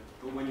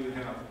 but when you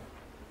have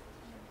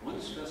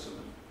one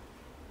specimen,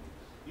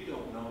 you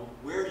don't know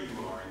where you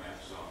are in that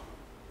zone.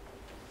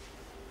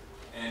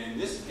 And in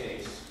this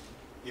case,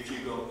 if you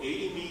go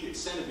 80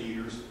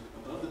 centimeters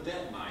above the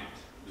bentonite,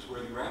 is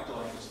where the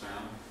graptolite was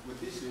found. What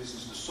this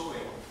is the soil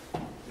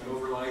that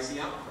overlies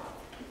the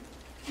outcrop.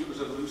 It was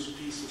a loose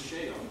piece of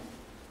shale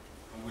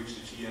on which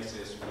the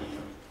GSSP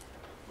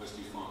was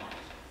defined.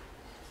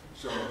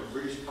 So the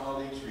British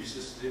colleagues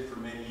resisted it for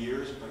many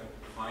years, but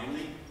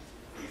finally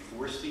we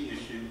forced the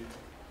issue,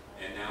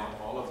 and now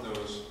all of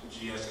those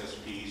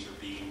GSSPs are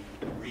being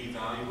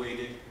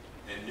reevaluated,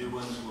 and new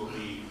ones will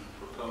be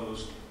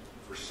proposed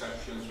for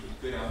sections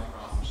with good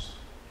outcrops,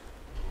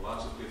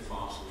 lots of good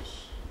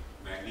fossils,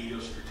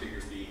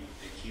 magnetostratigraphy,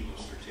 and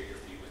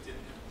chemostratigraphy within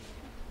them.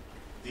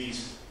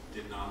 These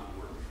did not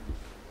work.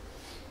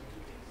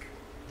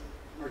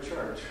 Our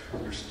chart,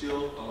 there's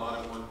still a lot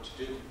of work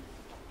to do.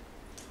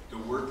 The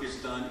work is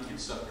done in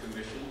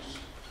subcommissions.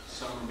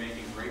 Some are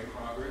making great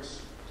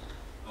progress,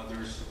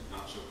 others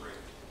not so great.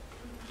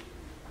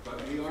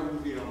 But we are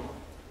moving on.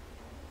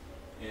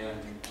 And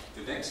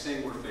the next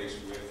thing we're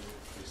faced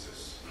with is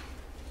this.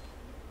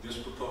 This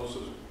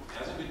proposal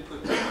hasn't been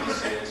put to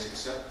ICS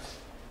except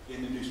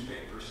in the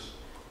newspapers,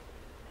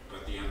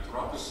 but the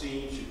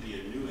Anthropocene should be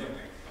a new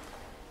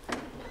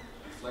epic,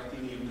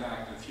 reflecting the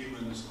impact of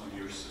humans on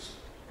your system.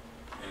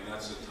 And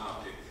that's the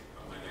topic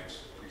of my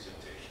next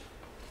presentation.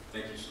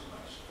 Thank you so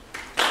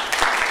much.